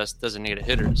one of the best designated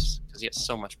hitters because he has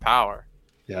so much power.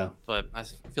 Yeah. But I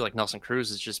feel like Nelson Cruz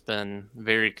has just been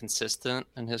very consistent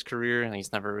in his career, and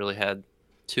he's never really had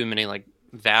too many like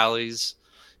valleys.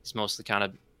 He's mostly kind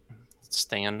of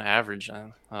staying average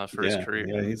for his career.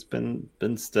 Yeah, he's been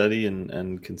steady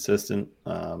and consistent.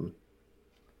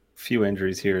 Few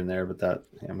injuries here and there, but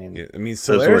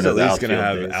Soler's at least going to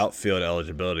have outfield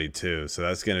eligibility too, so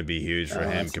that's going to be huge for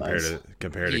him compared to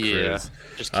Cruz.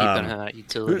 Just keeping him at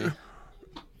utility.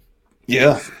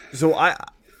 Yeah. So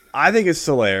I think it's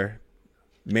Soler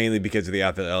mainly because of the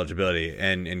outfield eligibility.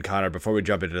 And Connor, before we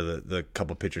jump into the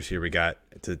couple pitchers here we got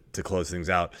to close things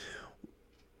out,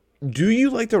 do you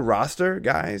like to roster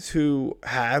guys who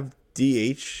have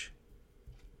DH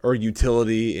or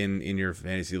utility in your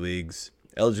fantasy leagues?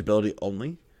 Eligibility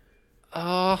only?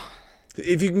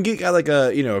 If you can get a guy like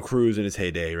a Cruz in his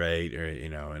heyday, right? Or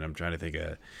and I'm trying to think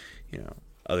of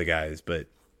other guys, but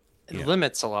it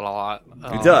limits a lot.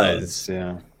 It does.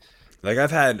 Yeah. Like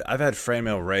I've had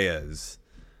Franmil Reyes,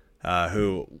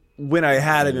 who when I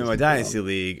had him in my dynasty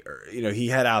league, he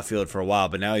had outfield for a while,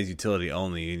 but now he's utility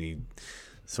only, and he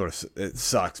sort of it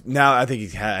sucks. Now I think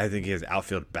he has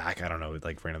outfield back. I don't know, it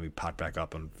like randomly popped back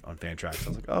up on Fantrax. I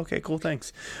was like, oh, okay, cool,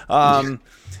 thanks.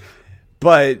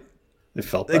 But it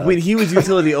felt like bad. when he was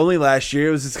utility only last year,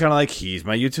 it was just kind of like he's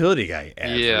my utility guy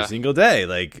every single day.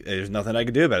 Like there's nothing I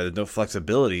could do about it. There's no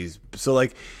flexibilities. So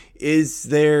like, is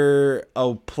there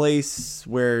a place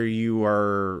where you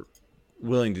are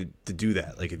willing to do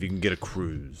that? Like if you can get a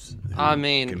Cruz.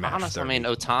 Honestly,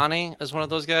 Ohtani is one of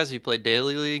those guys who play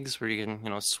daily leagues where you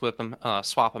can,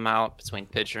 swap him out between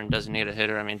pitcher and designated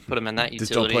hitter. I mean, put him in that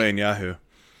utility. Just don't play in Yahoo.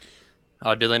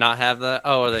 Oh, do they not have that?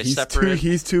 Oh, are they separate?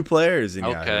 He's two players in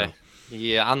Yahoo. Okay.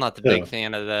 Yeah, I'm not the big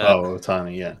fan of that. Oh,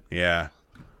 Ohtani, yeah. Yeah.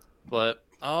 But,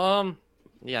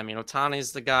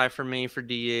 Ohtani's the guy for me for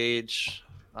DH.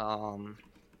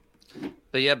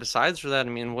 But yeah, besides for that,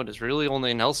 what is really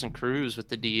only Nelson Cruz with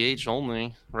the DH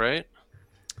only, right?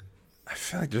 I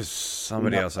feel like there's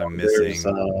somebody else I'm missing.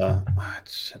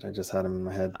 Shit, I just had him in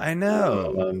my head. I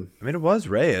know. It was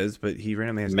Reyes, but he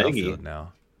randomly has outfield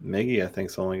now. Miggy, I think,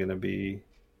 is only going to be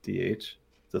DH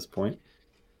at this point.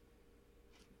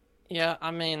 Yeah,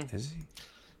 is he?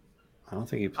 I don't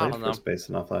think he played first base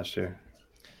enough last year.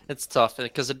 It's tough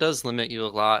because it does limit you a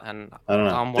lot, and I don't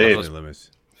know. I'm one of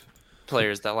those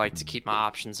players that like to keep my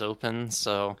options open.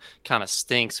 So kind of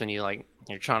stinks when you're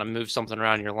trying to move something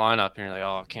around in your lineup, and you're like,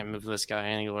 oh, I can't move this guy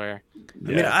anywhere.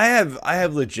 Yeah. I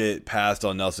have legit passed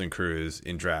on Nelson Cruz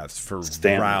in drafts for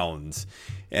rounds,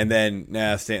 and then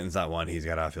Stanton's not one. He's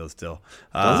got outfield still.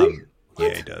 Does he?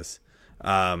 Yeah, he does.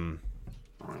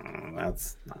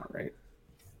 That's not right.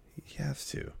 He has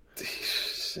to.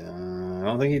 I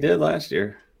don't think he did last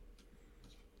year.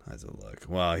 Let's look.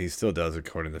 Well, he still does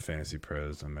according to Fantasy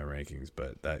Pros on my rankings,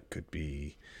 but that could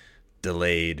be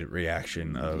delayed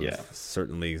reaction of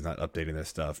certain leagues not updating this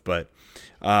stuff. But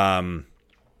I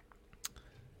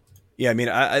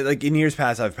like in years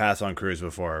past I've passed on Cruz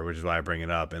before, which is why I bring it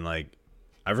up, and like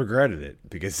I've regretted it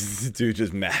because this dude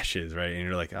just mashes, right? And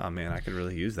you're like, oh man, I could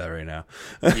really use that right now.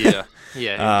 Yeah.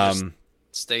 Just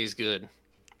stays good.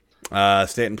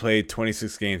 Stanton played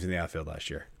 26 games in the outfield last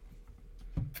year.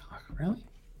 Really?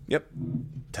 Yep.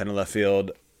 10 in left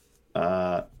field,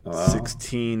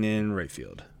 16 in right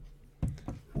field.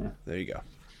 There you go.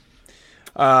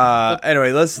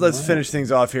 Anyway, let's finish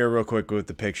things off here real quick with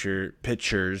the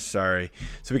pitchers. Sorry.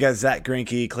 So we got Zach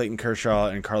Greinke, Clayton Kershaw,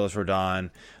 and Carlos Rodon.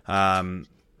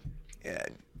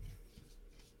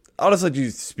 I'll just let you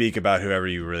speak about whoever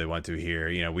you really want to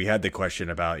here. We had the question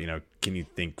about, can you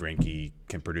think Greinke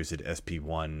can produce at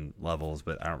SP1 levels,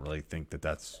 but I don't really think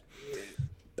that's.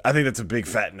 I think that's a big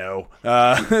fat no.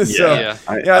 I think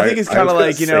it's kind of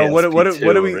like, what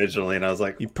do we originally, and I was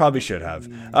like, you probably should have.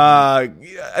 I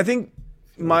think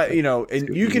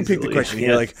and you can pick the question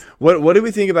here. Like, what do we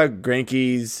think about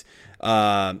Greinke's,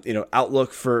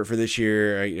 outlook for this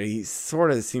year? He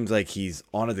sort of seems like he's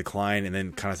on a decline, and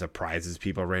then kind of surprises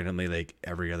people randomly, like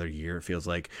every other year. It feels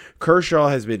like Kershaw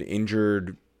has been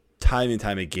injured time and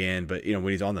time again, but when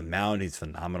he's on the mound, he's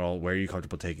phenomenal. Where are you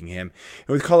comfortable taking him? And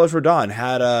with Carlos Rodon,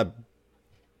 had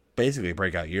basically a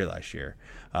breakout year last year.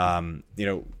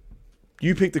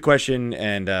 You pick the question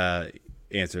and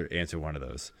answer one of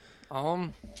those.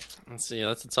 Let's see.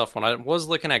 That's a tough one. I was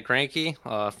looking at Granky.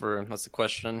 That's the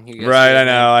question. You guys Right, gave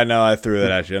me. I know. I threw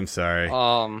that at you. I'm sorry.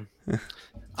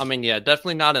 I mean, yeah,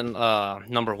 definitely not in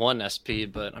number one SP,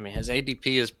 but I mean, his ADP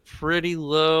is pretty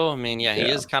low. I mean, yeah, he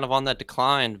is kind of on that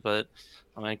decline, but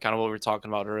I mean, kind of what we were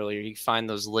talking about earlier. You find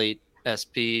those late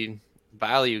SP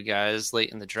value guys late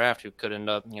in the draft who could end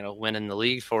up, winning the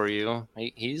league for you.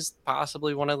 He's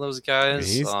possibly one of those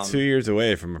guys. He's 2 years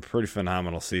away from a pretty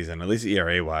phenomenal season, at least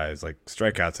ERA wise. Like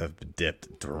strikeouts have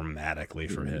dipped dramatically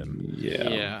for him.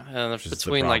 Yeah. And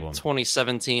between like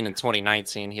 2017 and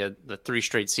 2019, he had the 3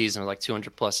 straight seasons with like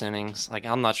 200 plus innings. Like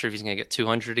I'm not sure if he's gonna get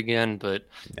 200 again, but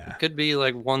it could be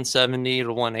like 170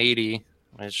 to 180,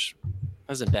 which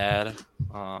isn't bad.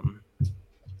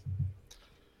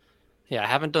 Yeah, I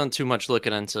haven't done too much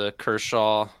looking into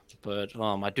Kershaw, but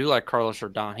I do like Carlos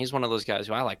Rodon. He's one of those guys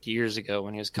who I liked years ago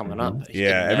when he was coming up.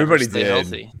 Yeah, everybody did.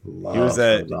 He was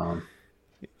that.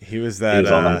 He was on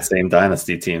that same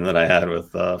dynasty team that I had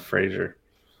with Frazier.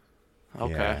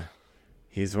 Okay. Yeah.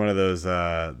 He's one of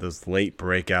those late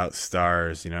breakout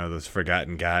stars, those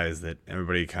forgotten guys that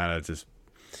everybody kind of just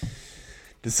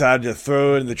decided to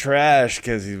throw in the trash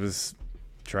because he was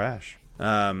trash.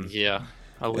 Yeah.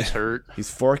 Always hurt. He's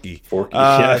Forky.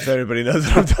 Yeah. If anybody knows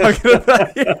what I'm talking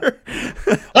about here.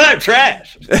 I'm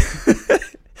trash.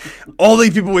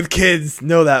 Only people with kids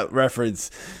know that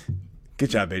reference. Good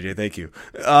job, AJ. Thank you.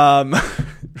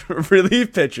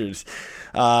 Relief pitchers.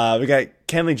 We got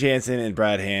Kenley Jansen and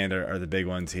Brad Hand are the big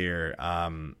ones here.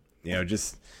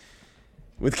 Just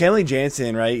with Kenley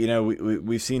Jansen, right?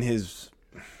 We've seen his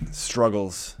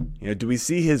struggles. Do we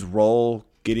see his role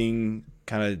getting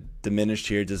kind of diminished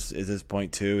here just at this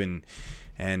point too,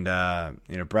 and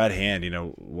Brad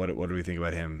Hand, what do we think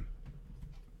about him?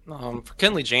 For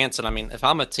Kenley Jansen, I mean, if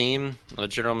I'm a team, a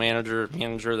general manager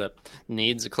that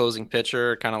needs a closing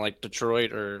pitcher, kind of like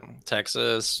Detroit or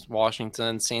Texas,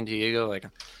 Washington, San Diego, like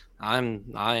I'm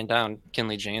eyeing down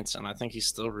Kenley Jansen. I think he's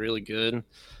still really good.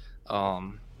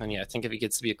 And yeah, I think if he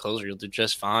gets to be a closer, he'll do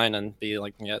just fine and be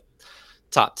like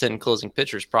top 10 closing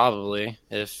pitchers probably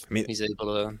if he's able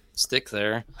to stick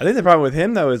there. I think the problem with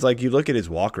him though is like you look at his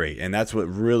walk rate, and that's what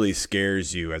really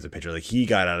scares you as a pitcher. Like he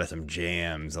got out of some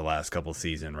jams the last couple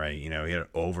seasons, right? He had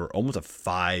over almost a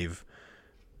 5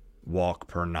 walk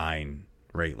per 9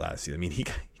 rate last season. I mean, he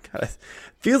got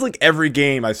feels like every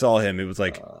game I saw him, it was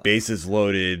like bases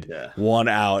loaded, 1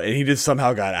 out, and he just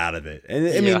somehow got out of it. And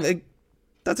I mean,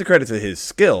 that's a credit to his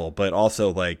skill, but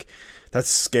also like that's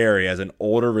scary as an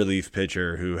older relief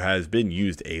pitcher who has been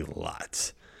used a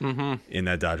lot in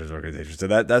that Dodgers organization. So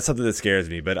that's something that scares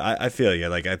me. But I feel you.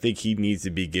 Like I think he needs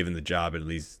to be given the job, at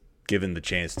least given the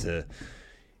chance to.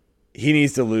 He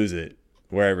needs to lose it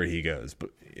wherever he goes, but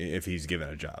if he's given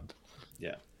a job.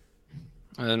 Yeah.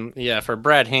 And yeah, for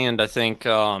Brad Hand, I think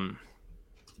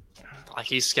like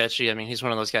he's sketchy. I mean, he's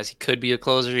one of those guys. He could be a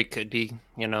closer. He could be,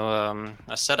 a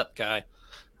setup guy.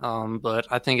 But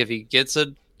I think if he gets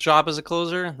a job as a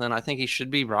closer, then I think he should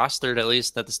be rostered at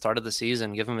least at the start of the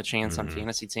season. Give him a chance on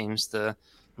fantasy teams to.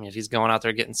 I mean, if he's going out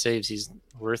there getting saves, he's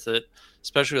worth it.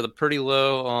 Especially with a pretty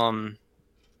low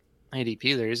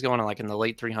ADP there. He's going like in the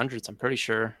late 300s. I'm pretty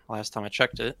sure. Last time I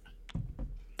checked it.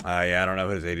 I don't know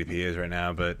what his ADP is right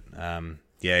now, but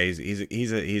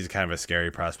he's kind of a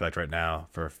scary prospect right now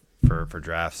for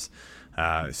drafts.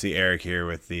 See Eric here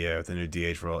with the new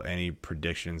DH role. Any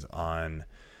predictions on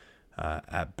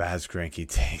at Baz Greinke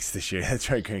takes this year?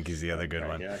 That's right, Greinke's the other good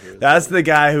one. Yeah, that's the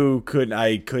guy who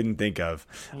I couldn't think of.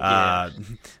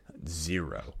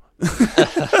 0.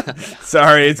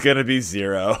 Sorry, it's gonna be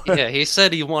 0. Yeah, he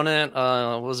said he wanted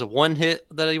was it 1 hit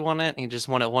that he wanted? He just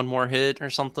wanted 1 more hit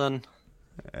or something.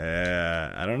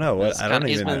 I don't know what. I don't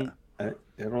even know.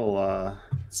 It'll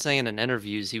saying in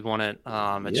interviews he wanted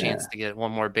a chance to get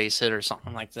 1 more base hit or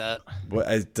something like that.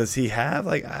 What does he have?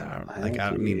 Like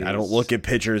I don't look at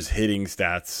pitchers' hitting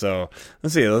stats. So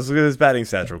let's see. Let's look at his batting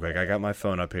stats real quick. I got my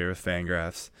phone up here with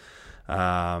Fangraphs.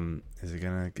 Is it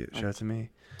gonna get showed to me?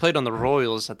 Played on the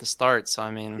Royals at the start, so I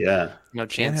mean, no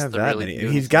chance to really.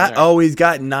 He's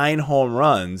got 9 home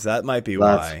runs. That might be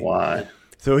why. That's why.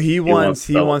 So he wants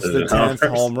the 10th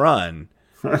home run.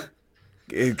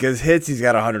 Because hits, he's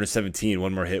got 117.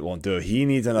 1 more hit won't do it. He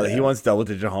needs another. He wants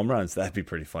double-digit home runs. That'd be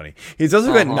pretty funny. He's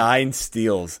also got 9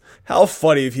 steals. How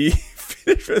funny if he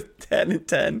finished with 10 and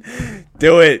 10.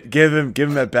 Do it. Give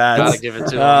him at bats. Gotta give it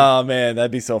to him. Oh man,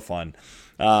 that'd be so fun.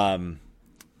 But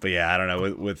yeah, I don't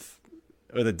know with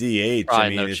a DH.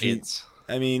 Probably no cheats.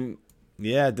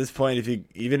 At this point,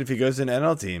 even if he goes to an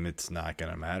NL team, it's not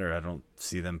gonna matter. I don't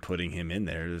see them putting him in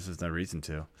there. There's just no reason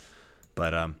to.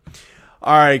 But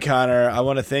All right, Connor, I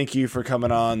want to thank you for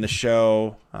coming on the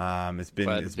show. It's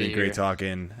been great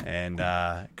talking and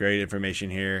great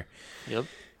information here. Yep.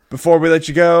 Before we let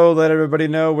you go, let everybody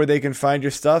know where they can find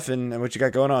your stuff and what you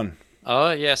got going on.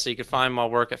 Yeah, so you can find my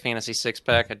work at Fantasy Six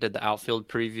Pack. I did the outfield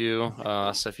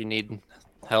preview. So if you need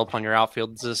help on your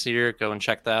outfields this year, go and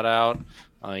check that out.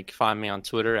 You can find me on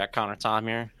Twitter at Connor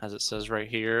Thomure, as it says right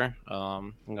here.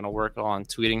 I'm going to work on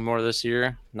tweeting more this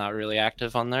year. Not really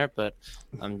active on there, but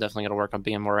I'm definitely going to work on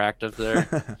being more active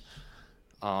there.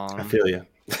 I feel you.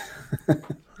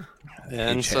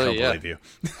 And so, yeah. You.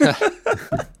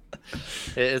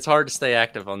 It's hard to stay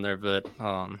active on there, but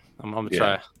I'm going to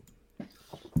try.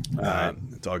 All right,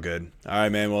 it's all good. All right,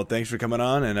 man. Well, thanks for coming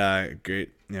on, and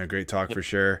great talk for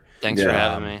sure. Thanks for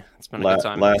having me. It's been a good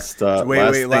time. Last question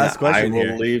I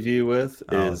will leave you with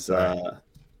is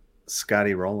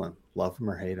Scotty Rowland. Love him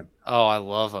or hate him? Oh, I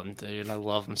love him, dude. I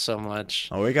love him so much.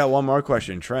 Oh, we got one more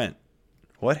question, Trent.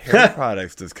 What hair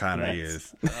products does Connor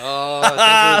use? Oh,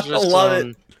 I think it was just love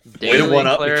it. Daily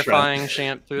clarifying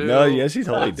shampoo. No, yes, he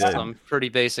totally did. Some pretty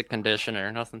basic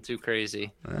conditioner, nothing too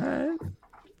crazy. All right.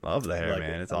 Love the hair,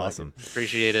 man. It's awesome.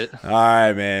 Appreciate it. All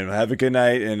right, man. Well, have a good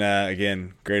night. And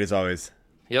again, great as always.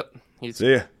 Yep.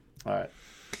 See ya. All right.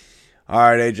 All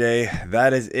right, AJ.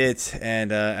 That is it.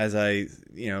 And as I,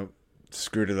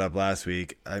 screwed it up last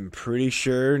week, I'm pretty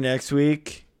sure next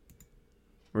week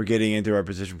we're getting into our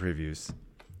position previews.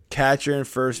 Catcher and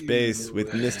first base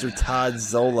with Mr. Todd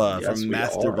Zola from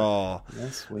Master Ball.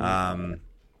 Yes, we are.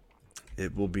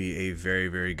 It will be a very,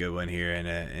 very good one here.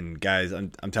 And guys,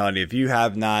 I'm telling you, if you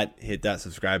have not hit that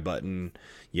subscribe button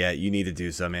yet, you need to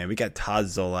do so, man. We got Todd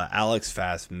Zola, Alex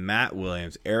Fast, Matt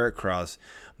Williams, Eric Cross,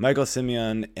 Michael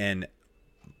Simeon, and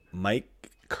Mike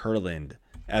Kurland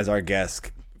as our guests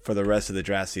for the rest of the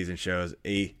draft season shows.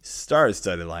 A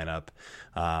star-studded lineup.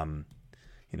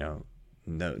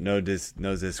 No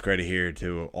discredit here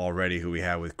to already who we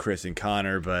have with Chris and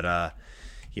Connor, but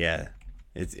yeah.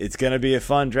 It's going to be a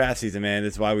fun draft season, man.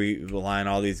 That's why we line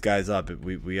all these guys up.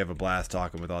 We have a blast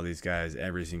talking with all these guys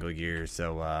every single year.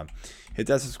 So hit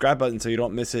that subscribe button so you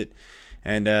don't miss it.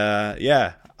 And,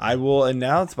 I will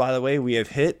announce, by the way, we have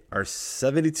hit our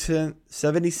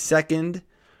 72nd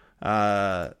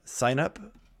sign up.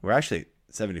 We're actually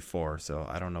 74, so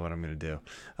I don't know what I'm going to do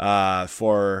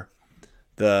for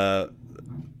the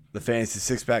Fantasy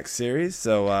Six-Pack series.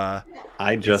 So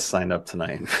I just signed up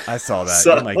tonight. I saw that.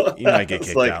 So, you might get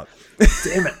kicked out.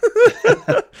 Damn it.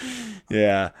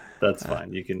 Yeah. That's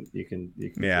fine. You can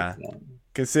yeah.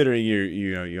 Considering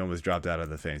you almost dropped out of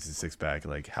the Fantasy Six-Pack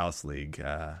like house league,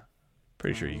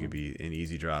 pretty sure you could be an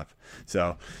easy drop.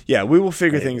 So yeah, we will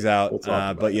figure things out.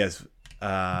 But yes,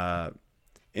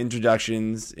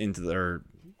 introductions into or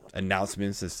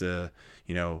announcements as to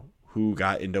who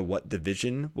got into what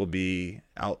division will be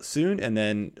out soon, and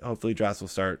then hopefully drafts will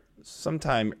start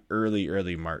sometime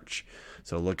early March.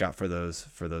 So look out for those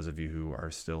of you who are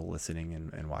still listening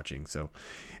and watching. So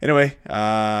anyway,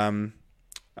 I'm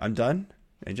done.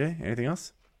 AJ, anything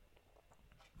else?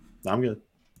 I'm good.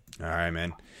 All right,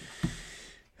 man.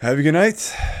 Have a good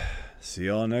night. See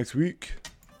y'all next week.